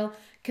Israel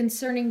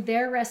concerning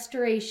their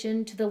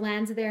restoration to the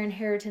lands of their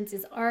inheritance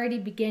is already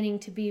beginning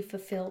to be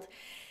fulfilled.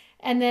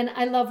 And then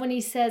I love when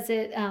he says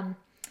it,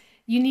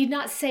 you need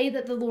not say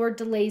that the Lord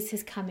delays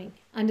his coming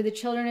unto the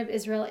children of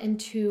Israel in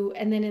 2.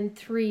 And then in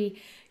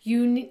 3,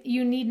 you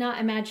need not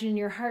imagine in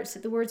your hearts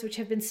that the words which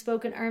have been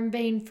spoken are in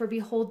vain. For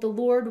behold, the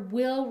Lord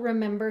will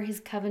remember his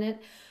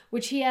covenant,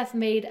 which he hath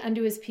made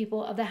unto his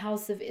people of the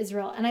house of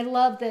Israel. And I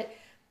love that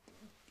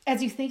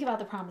as you think about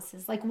the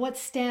promises, like what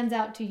stands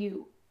out to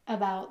you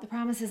about the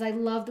promises. I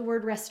love the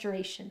word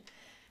restoration.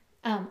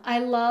 I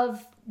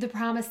love the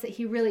promise that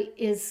he really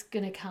is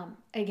going to come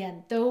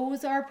again.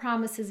 Those are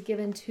promises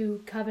given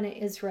to Covenant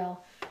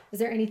Israel. Is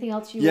there anything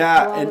else you would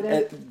draw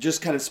and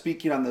just kind of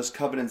speaking on those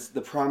covenants,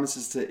 the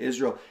promises to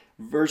Israel,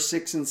 verse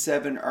 6 and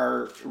 7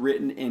 are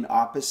written in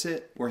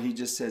opposite, where he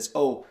just says,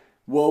 oh,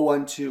 woe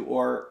unto,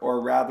 or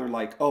rather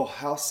like, oh,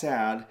 how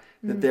sad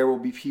that there will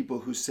be people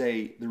who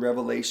say the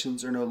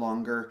revelations are no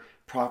longer,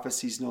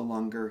 prophecies no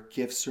longer,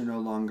 gifts are no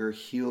longer,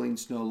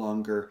 healings no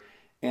longer,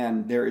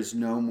 and there is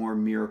no more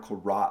miracle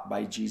wrought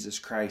by Jesus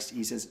Christ.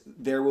 He says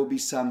there will be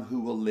some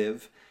who will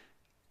live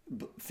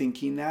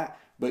thinking that,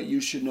 but you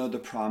should know the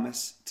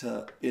promise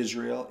to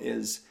Israel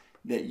is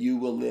that you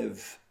will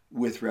live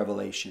with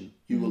revelation.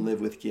 You will live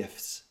with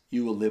gifts.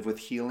 You will live with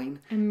healing,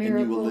 and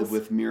you will live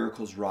with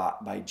miracles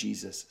wrought by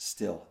Jesus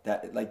still.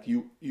 That like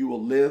you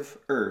will live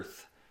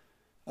earth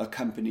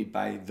accompanied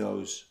by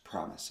those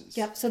promises.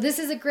 Yep. So this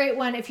is a great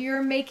one. If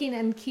you're making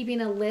and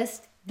keeping a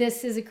list,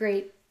 this is a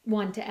great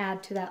one to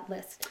add to that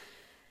list.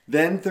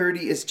 Then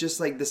 30 is just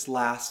like this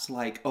last,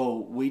 like,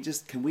 can we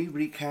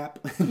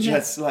recap?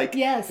 Just like,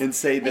 and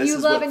say this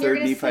is what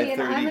 30 by 30 is.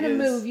 I'm going to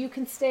move. You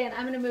can stay and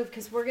I'm going to move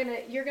because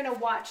you're going to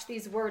watch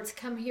these words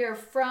come here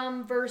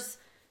from verse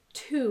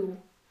 2.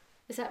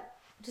 Does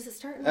it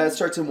start in 1? It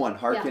starts in 1.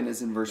 Hearken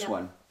is in verse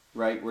 1,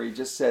 right? Where he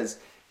just says,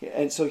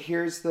 and so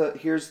here's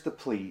the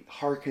plea.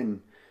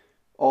 Hearken,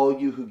 all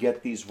you who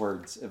get these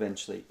words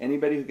eventually.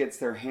 Anybody who gets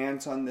their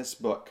hands on this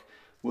book,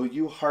 will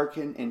you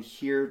hearken and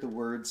hear the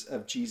words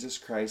of Jesus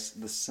Christ,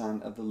 the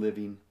Son of the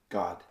living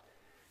God?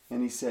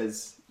 And he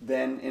says,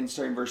 then in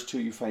starting verse 2,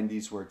 you find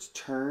these words,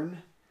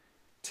 turn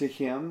to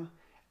him.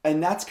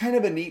 And that's kind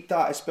of a neat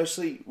thought,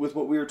 especially with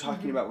what we were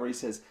talking about, where he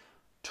says,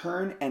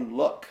 turn and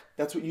look.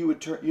 That's what you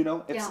would turn,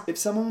 if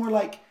someone were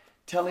like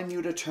telling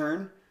you to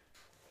turn,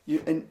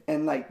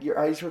 and like your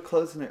eyes were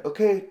closed and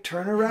okay,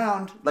 turn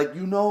around. Like,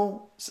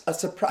 a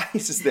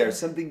surprise is there,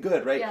 something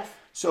good, right? Yes.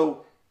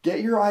 So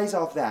get your eyes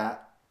off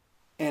that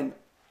and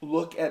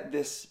look at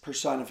this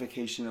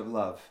personification of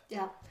love.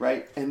 Yeah.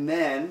 Right? And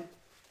then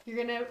you're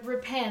going to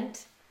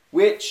repent.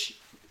 Which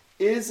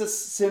is a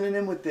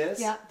synonym with this.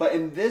 Yeah. But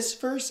in this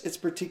verse, it's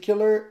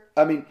particular.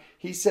 I mean,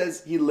 he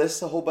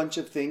lists a whole bunch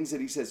of things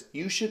that he says,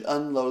 you should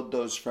unload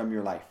those from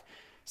your life.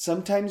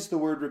 Sometimes the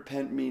word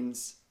repent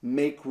means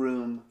make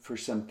room for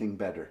something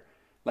better.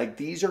 Like,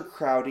 these are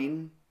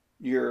crowding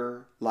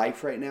your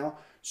life right now.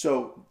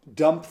 So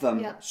dump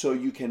them so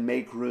you can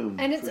make room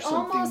for something more. And it's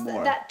almost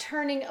that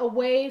turning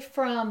away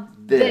from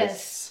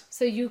this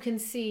so you can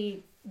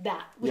see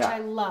that, which I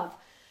love.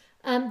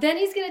 Then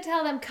he's going to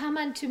tell them, come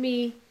unto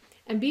me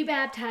and be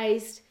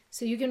baptized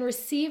so you can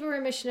receive a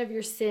remission of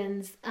your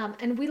sins.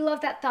 And we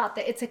love that thought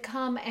that it's a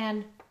come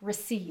and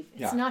receive.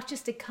 It's not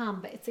just a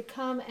come, but it's a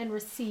come and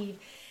receive.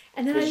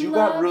 And then because you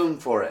got room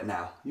for it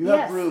now. You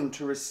have room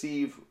to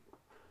receive.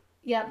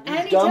 Yep. And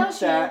he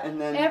tells you,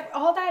 and then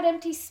all that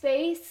empty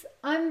space,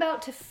 I'm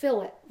about to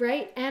fill it,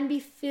 right? And be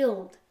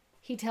filled,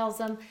 he tells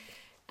them.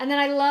 And then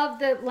I love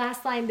the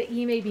last line, that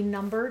ye may be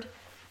numbered,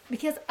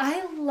 because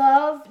I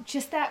love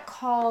just that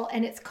call,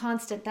 and it's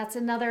constant. That's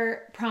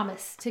another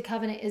promise to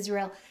covenant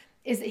Israel,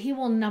 is that he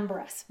will number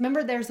us.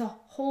 Remember, there's a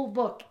whole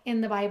book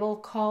in the Bible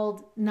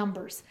called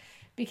Numbers,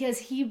 because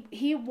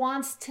he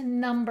wants to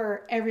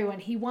number everyone.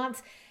 He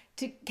wants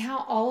to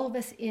count all of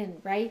us in,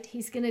 right?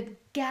 He's going to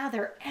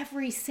gather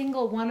every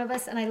single one of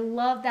us. And I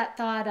love that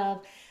thought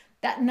of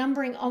that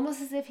numbering,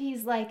 almost as if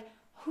he's like,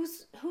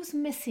 who's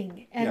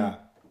missing? And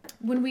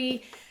when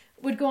we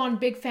would go on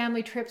big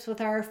family trips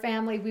with our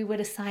family, we would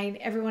assign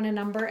everyone a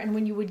number. And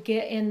when you would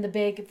get in the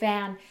big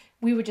van,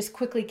 we would just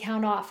quickly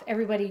count off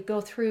everybody,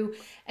 go through,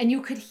 and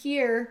you could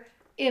hear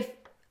if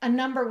a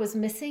number was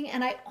missing.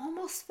 And I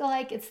almost feel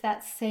like it's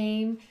that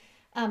same,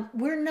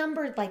 we're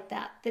numbered like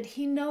that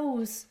he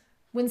knows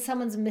when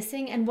someone's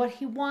missing, and what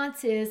he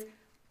wants is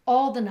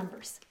all the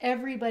numbers,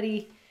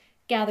 everybody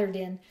gathered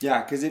in.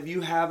 Yeah, because if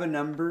you have a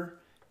number,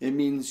 it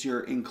means you're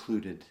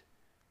included,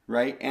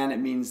 right? And it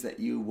means that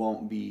you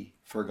won't be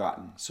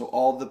forgotten. So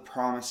all the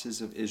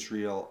promises of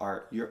Israel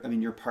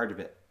you're part of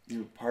it.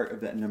 You're part of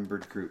that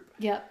numbered group.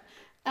 Yep.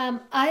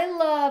 I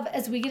love,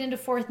 as we get into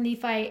 4th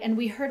Nephi, and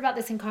we heard about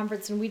this in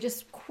conference, and we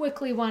just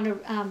quickly want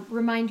to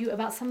remind you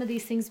about some of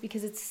these things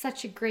because it's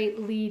such a great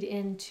lead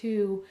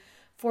into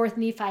 4th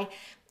Nephi.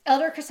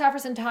 Elder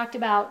Christopherson talked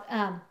about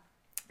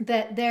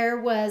that there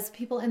was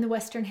people in the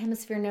Western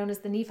Hemisphere known as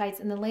the Nephites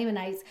and the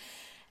Lamanites,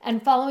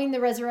 and following the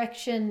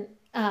resurrection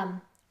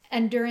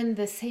and during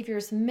the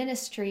Savior's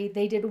ministry,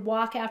 they did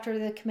walk after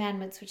the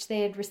commandments which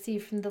they had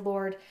received from the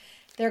Lord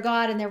their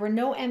God, and there were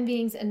no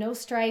envyings and no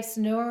strifes,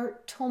 nor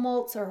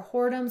tumults or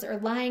whoredoms or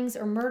lyings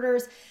or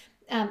murders.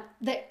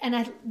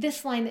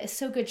 This line is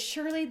so good.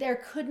 Surely there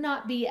could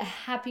not be a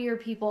happier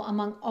people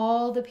among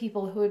all the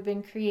people who had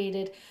been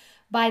created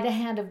by the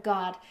hand of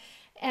God.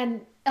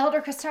 And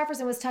Elder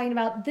Christopherson was talking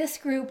about this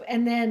group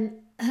and then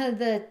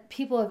the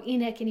people of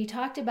Enoch, and he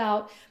talked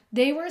about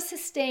they were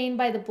sustained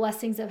by the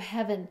blessings of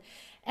heaven.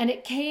 And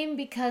it came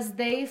because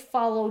they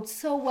followed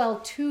so well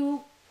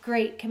 2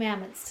 great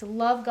commandments, to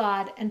love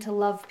God and to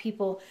love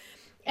people.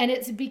 And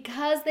it's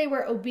because they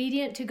were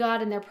obedient to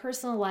God in their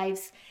personal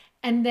lives,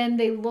 and then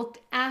they looked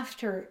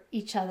after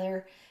each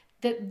other,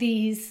 that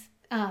these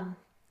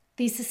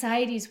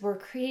societies were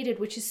created,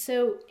 which is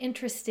so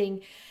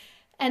interesting.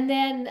 And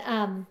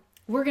then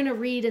we're going to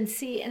read and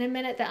see in a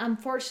minute that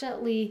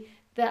unfortunately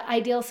the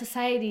ideal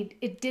society,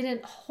 it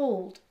didn't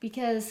hold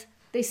because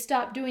they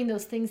stopped doing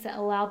those things that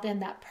allowed them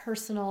that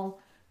personal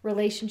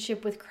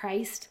relationship with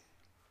Christ.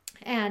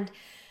 And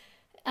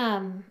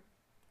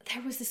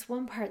there was this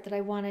one part that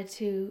I wanted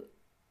to...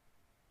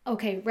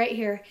 Okay, right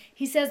here.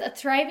 He says, a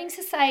thriving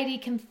society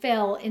can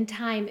fail in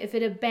time if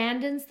it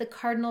abandons the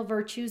cardinal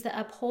virtues that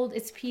uphold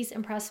its peace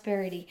and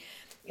prosperity.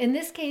 In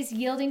this case,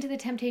 yielding to the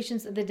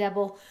temptations of the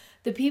devil,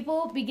 the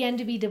people began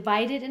to be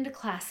divided into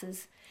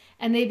classes,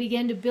 and they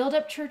began to build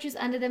up churches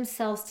unto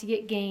themselves to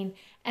get gain,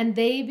 and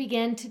they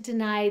began to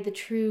deny the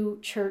true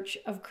church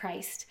of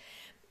Christ.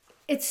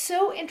 It's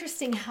so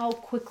interesting how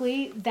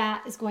quickly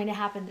that is going to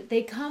happen. That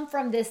they come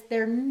from this,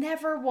 there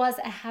never was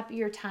a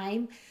happier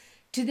time,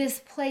 to this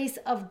place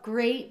of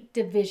great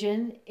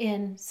division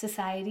in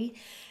society.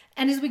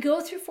 And as we go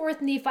through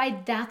 4th Nephi,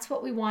 that's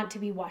what we want to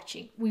be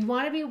watching. We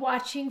want to be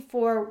watching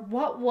for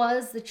what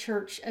was the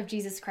church of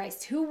Jesus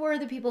Christ. Who were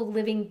the people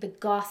living the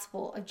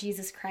gospel of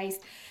Jesus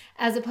Christ,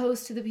 as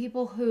opposed to the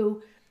people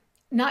who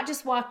not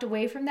just walked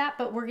away from that,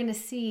 but we're going to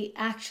see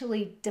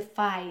actually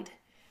defied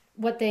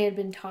what they had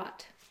been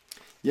taught.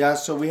 Yeah,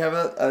 so we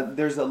have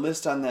there's a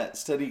list on that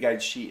study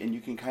guide sheet, and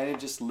you can kind of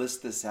just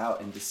list this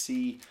out and to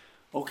see,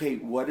 okay,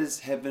 what does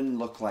heaven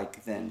look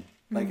like then?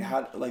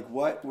 Like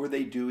what were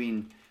they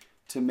doing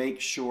to make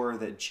sure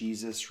that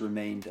Jesus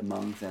remained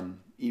among them,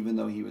 even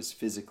though he was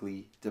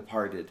physically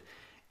departed?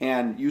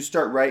 And you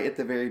start right at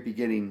the very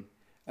beginning,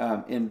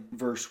 in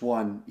verse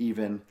 1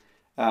 even,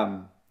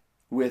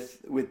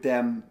 with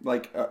them,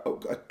 like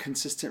a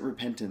consistent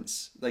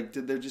repentance. Like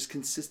they're just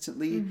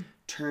consistently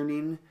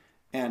turning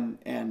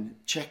and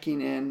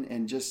checking in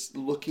and just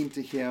looking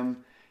to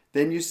him.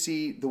 Then you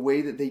see the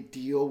way that they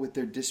deal with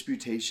their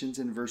disputations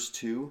in verse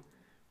 2,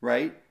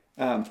 right?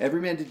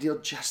 Every man to deal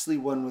justly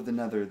one with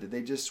another, that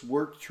they just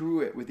worked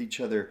through it with each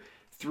other.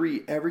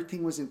 3,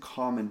 everything was in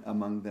common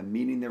among them,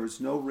 meaning there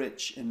was no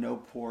rich and no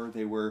poor.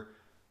 They were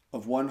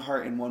of one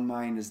heart and one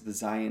mind, is the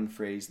Zion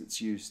phrase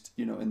that's used,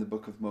 in the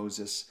book of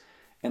Moses.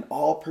 And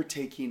all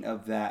partaking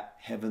of that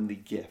heavenly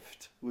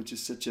gift, which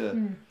is such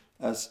a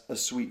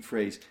sweet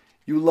phrase.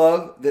 You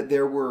love that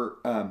there were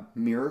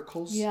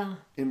miracles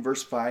in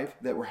verse 5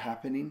 that were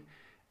happening,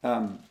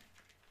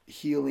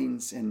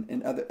 healings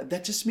and other.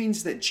 That just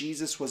means that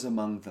Jesus was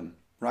among them,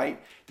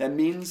 right? That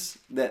means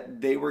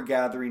that they were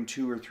gathering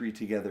 2 or 3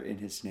 together in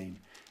his name,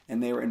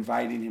 and they were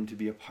inviting him to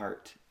be a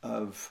part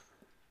of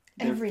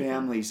their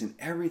families and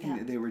everything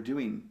that they were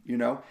doing,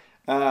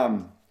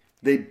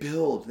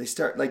 They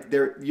start like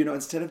they're,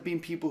 instead of being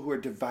people who are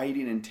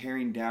dividing and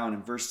tearing down,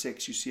 in verse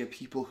 6, you see a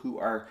people who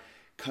are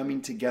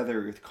coming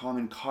together with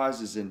common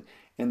causes and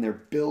they're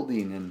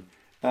building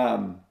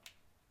and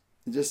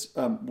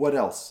what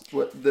else?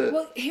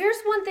 Well,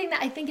 here's one thing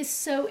that I think is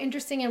so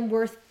interesting and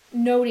worth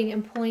noting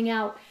and pulling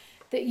out,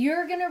 that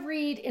you're going to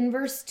read in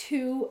verse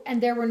 2,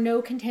 and there were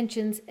no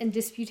contentions and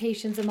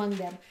disputations among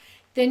them.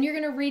 Then you're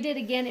going to read it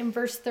again in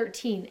verse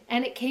 13.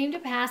 And it came to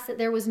pass that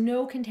there was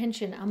no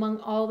contention among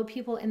all the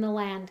people in the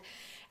land.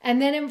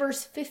 And then in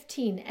verse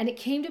 15, and it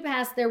came to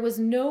pass there was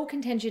no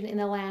contention in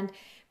the land,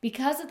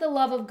 because of the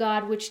love of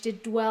God which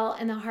did dwell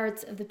in the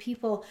hearts of the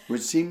people.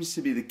 Which seems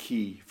to be the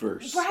key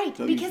verse. Right,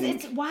 because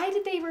it's, why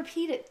did they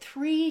repeat it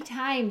 3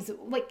 times?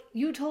 Like,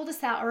 you told us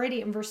that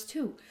already in verse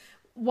 2.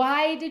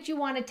 Why did you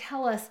want to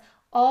tell us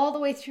all the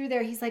way through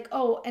there? He's like,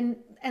 and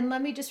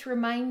let me just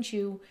remind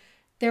you,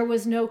 there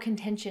was no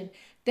contention.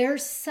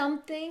 There's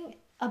something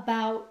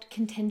about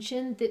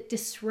contention that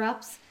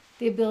disrupts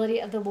the ability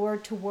of the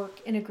Lord to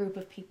work in a group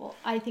of people.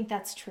 I think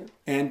that's true.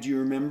 And do you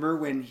remember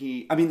when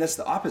that's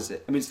the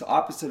opposite. It's the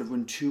opposite of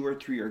when 2 or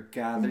 3 are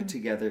gathered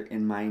together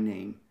in my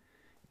name,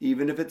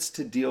 even if it's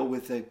to deal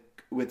with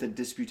a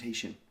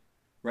disputation,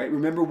 right?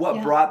 Remember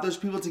what brought those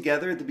people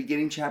together at the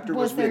beginning chapter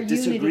was we had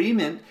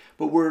disagreement,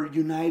 but we're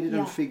united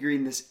on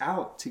figuring this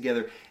out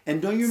together.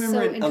 And don't you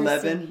remember in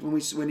 11,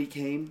 when he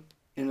came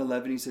in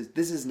 11, he says,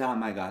 "This is not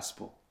my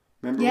gospel."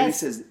 Remember when he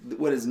says,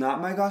 "What is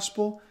not my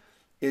gospel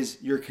is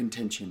your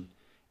contention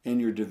and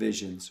your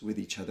divisions with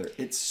each other."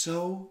 It's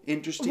so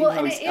interesting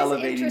how he's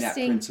elevating that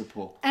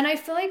principle. And I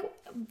feel like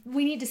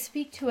we need to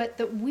speak to it,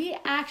 that we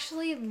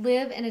actually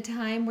live in a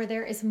time where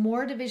there is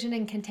more division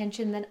and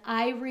contention than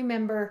I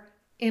remember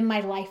in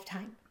my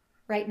lifetime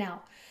right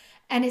now.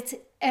 And it's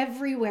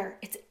everywhere.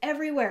 It's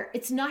everywhere.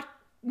 It's not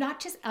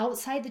just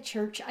outside the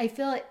church. I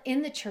feel it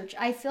in the church.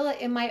 I feel it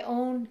in my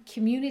own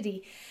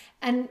community.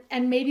 And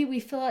maybe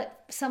we feel it,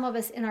 some of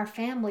us, in our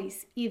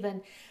families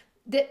even.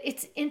 That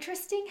it's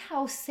interesting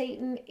how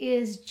Satan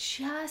is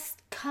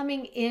just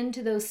coming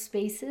into those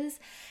spaces.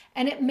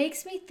 And it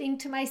makes me think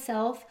to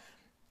myself,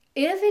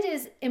 if it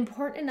is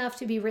important enough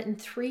to be written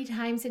 3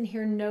 times in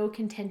here, no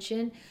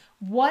contention,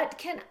 what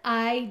can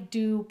I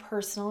do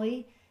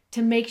personally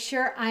to make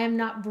sure I am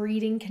not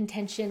breeding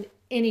contention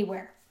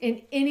anywhere,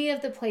 in any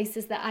of the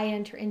places that I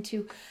enter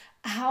into?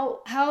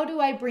 How do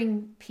I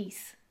bring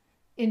peace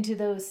into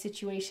those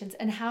situations?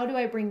 And how do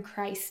I bring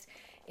Christ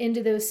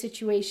into those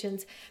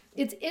situations?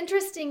 It's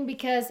interesting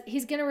because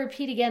he's going to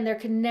repeat again, there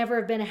could never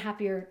have been a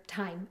happier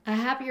time, a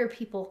happier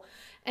people.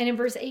 And in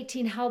verse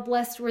 18, how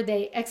blessed were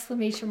they?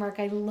 Exclamation mark.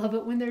 I love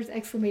it when there's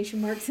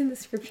exclamation marks in the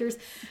scriptures.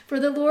 For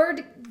the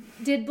Lord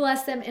did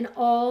bless them in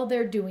all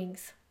their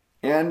doings.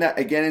 And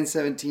again in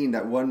 17,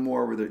 that one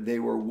more where they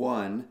were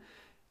one.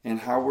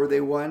 And how were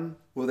they one?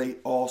 Well, they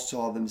all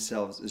saw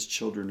themselves as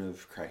children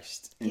of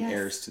Christ and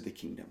heirs to the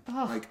kingdom.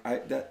 Oh.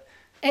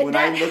 When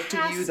I looked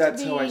at you,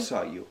 that's how I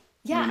saw you.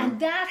 Yeah, and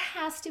that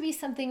has to be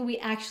something we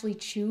actually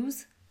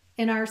choose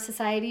in our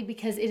society,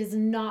 because it is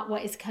not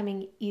what is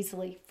coming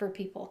easily for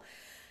people.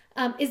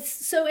 It's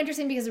so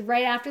interesting because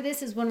right after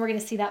this is when we're going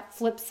to see that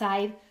flip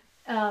side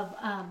of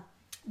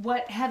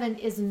what heaven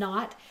is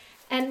not.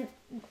 And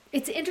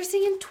it's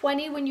interesting in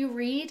 20 when you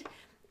read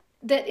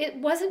that it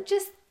wasn't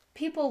just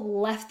people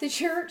left the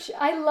church.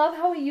 I love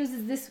how he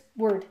uses this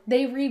word.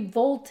 They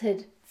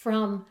revolted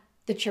from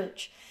the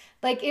church.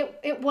 Like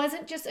it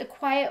wasn't just a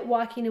quiet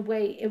walking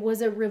away. It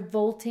was a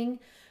revolting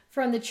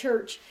from the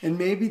church. And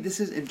maybe this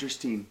is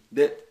interesting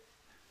that,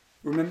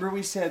 remember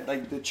we said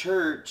like the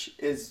church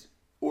is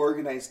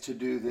organized to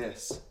do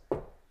this.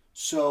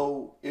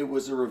 So it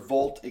was a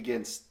revolt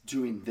against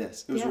doing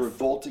this. It was a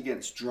revolt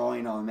against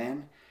drawing all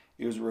men.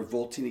 It was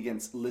revolting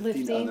against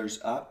lifting others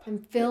up.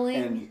 And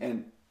filling.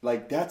 And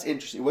like, that's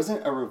interesting. It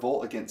wasn't a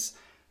revolt against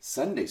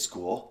Sunday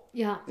school.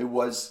 Yeah. It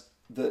was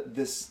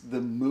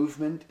the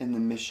movement and the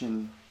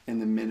mission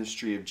and the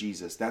ministry of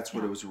Jesus. That's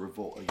what it was a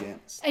revolt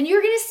against. And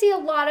you're going to see a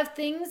lot of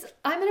things.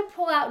 I'm going to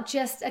pull out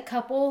just a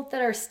couple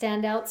that are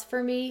standouts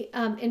for me.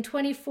 In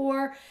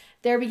 24,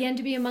 there began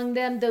to be among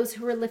them those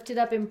who were lifted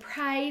up in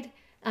pride.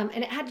 And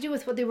it had to do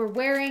with what they were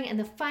wearing and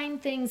the fine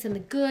things and the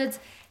goods.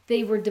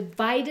 They were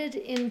divided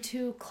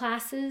into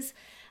classes.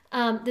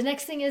 The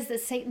next thing is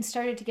that Satan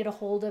started to get a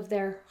hold of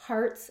their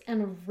hearts.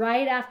 And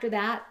right after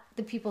that,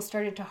 the people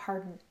started to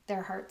harden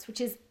their hearts, which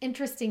is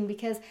interesting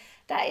because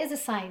that is a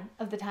sign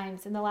of the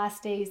times in the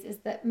last days, is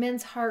that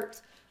men's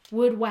hearts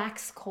would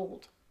wax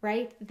cold,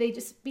 right? They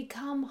just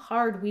become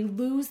hard. We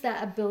lose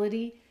that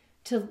ability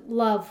to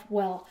love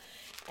well.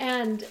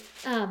 And,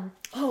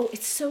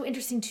 it's so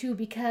interesting too,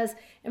 because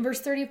in verse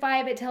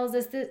 35, it tells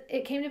us that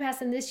it came to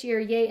pass in this year,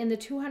 yea, in the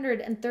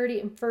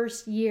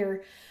 231st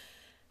year.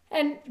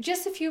 And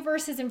just a few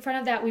verses in front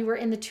of that, we were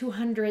in the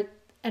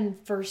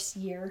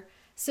 201st year.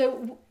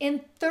 So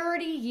in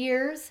 30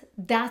 years,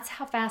 that's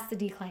how fast the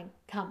decline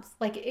comes.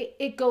 Like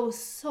it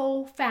goes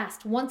so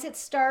fast. Once it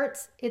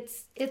starts,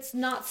 it's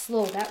not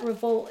slow. That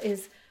revolt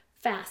is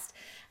fast.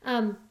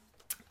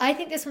 I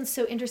think this one's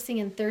so interesting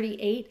in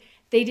 38.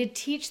 They did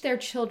teach their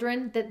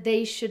children that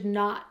they should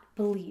not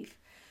believe,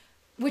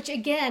 which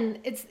again,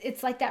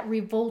 it's like that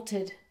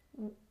revolted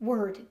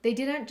word. They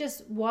didn't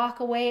just walk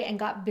away and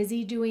got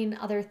busy doing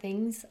other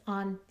things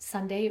on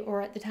Sunday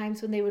or at the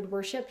times when they would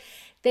worship.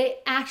 They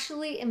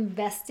actually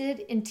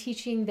invested in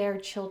teaching their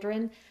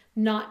children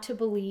not to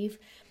believe.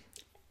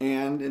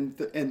 And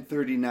in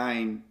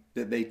 39,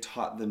 that they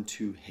taught them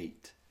to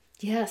hate.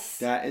 Yes.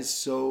 That is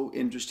so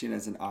interesting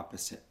as an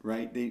opposite,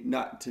 right? They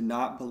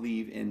not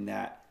believe in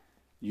that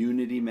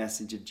unity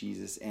message of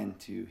Jesus and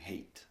to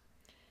hate.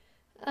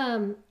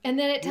 And then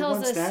it tells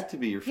us... Who wants that to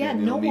be your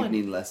family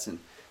evening lesson?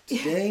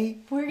 Today,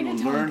 we're going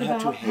to learn how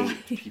to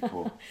hate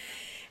people.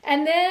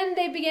 And then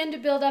they began to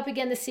build up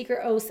again the secret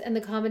oaths and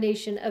the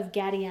combination of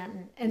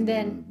Gadianton. And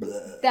then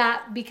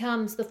that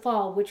becomes the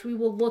fall, which we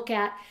will look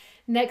at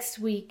next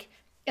week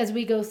as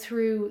we go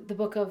through the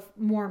Book of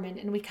Mormon.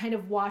 And we kind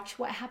of watch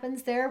what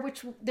happens there,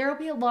 which there will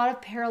be a lot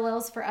of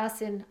parallels for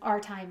us in our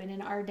time and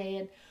in our day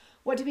and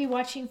what to be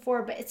watching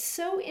for. But it's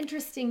so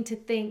interesting to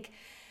think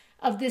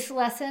of this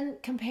lesson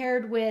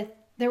compared with,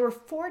 there were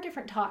 4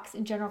 different talks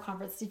in General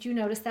Conference. Did you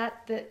notice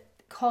that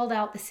called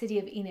out the city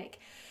of Enoch?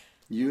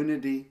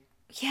 Unity.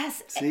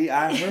 Yes. See,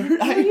 I heard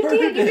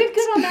you did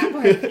good on that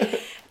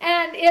part.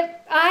 And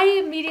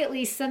I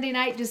immediately Sunday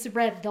night just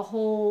read the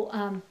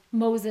whole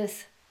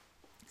Moses.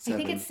 7.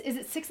 I think is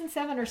it 6 and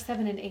 7 or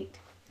 7 and 8?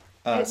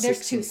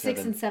 There's 2,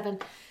 6 and 7.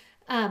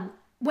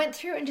 Went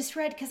through and just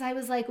read because I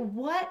was like,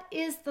 what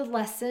is the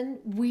lesson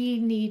we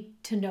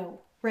need to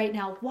know right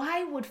now?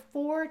 Why would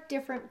 4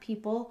 different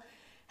people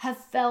have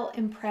felt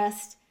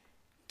impressed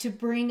to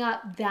bring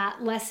up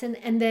that lesson?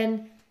 And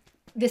then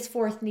this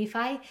 4th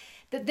Nephi,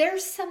 that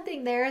there's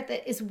something there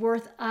that is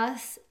worth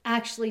us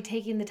actually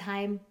taking the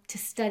time to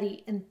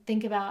study and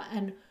think about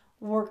and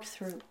work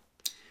through.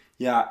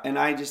 Yeah, and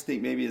I just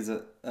think maybe as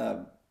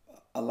a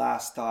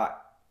last thought,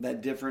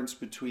 that difference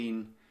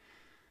between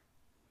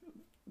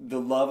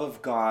the love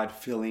of God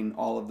filling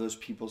all of those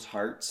people's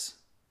hearts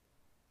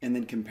and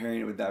then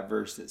comparing it with that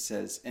verse that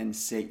says, and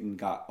Satan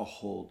got a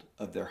hold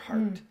of their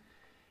heart.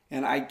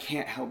 And I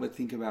can't help but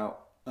think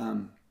about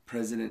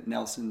President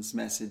Nelson's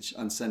message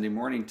on Sunday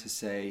morning to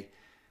say,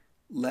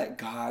 let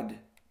God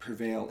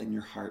prevail in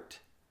your heart.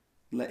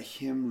 Let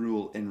him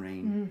rule and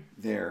reign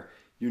there.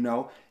 You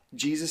know,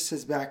 Jesus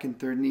says back in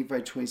 3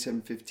 Nephi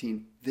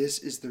 27:15, this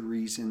is the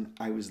reason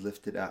I was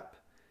lifted up,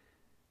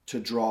 to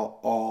draw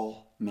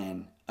all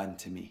men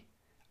unto me.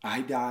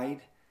 I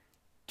died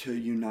to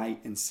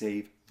unite and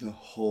save the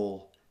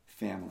whole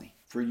family.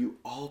 For you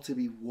all to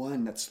be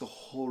one. That's the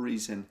whole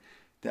reason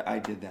that I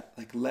did that.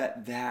 Like,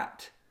 let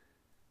that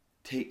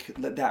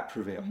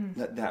prevail.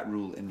 Let that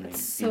rule and reign.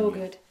 It's so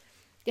good.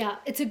 Yeah,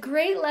 it's a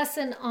great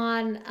lesson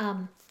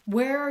on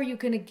where are you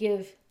going to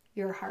give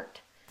your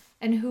heart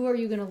and who are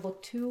you going to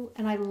look to?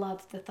 And I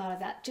love the thought of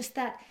that. Just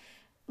that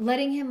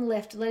letting him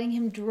lift, letting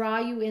him draw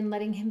you in,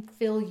 letting him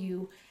fill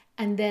you,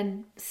 and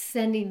then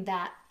sending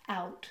that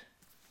out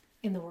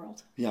in the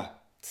world. Yeah.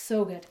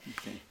 So good.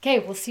 Okay,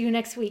 we'll see you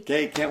next week.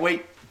 Okay, can't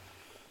wait.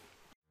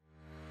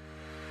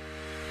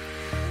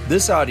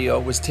 This audio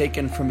was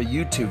taken from a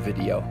YouTube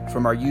video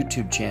from our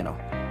YouTube channel.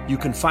 You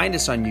can find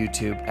us on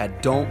YouTube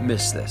at Don't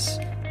Miss This.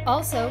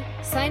 Also,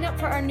 sign up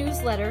for our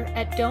newsletter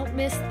at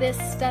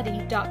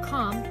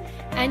don'tmissthisstudy.com,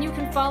 and you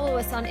can follow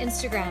us on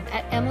Instagram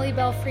at Emily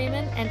Bell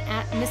Freeman and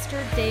at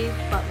Mr. Dave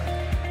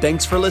Butler.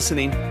 Thanks for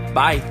listening.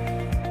 Bye.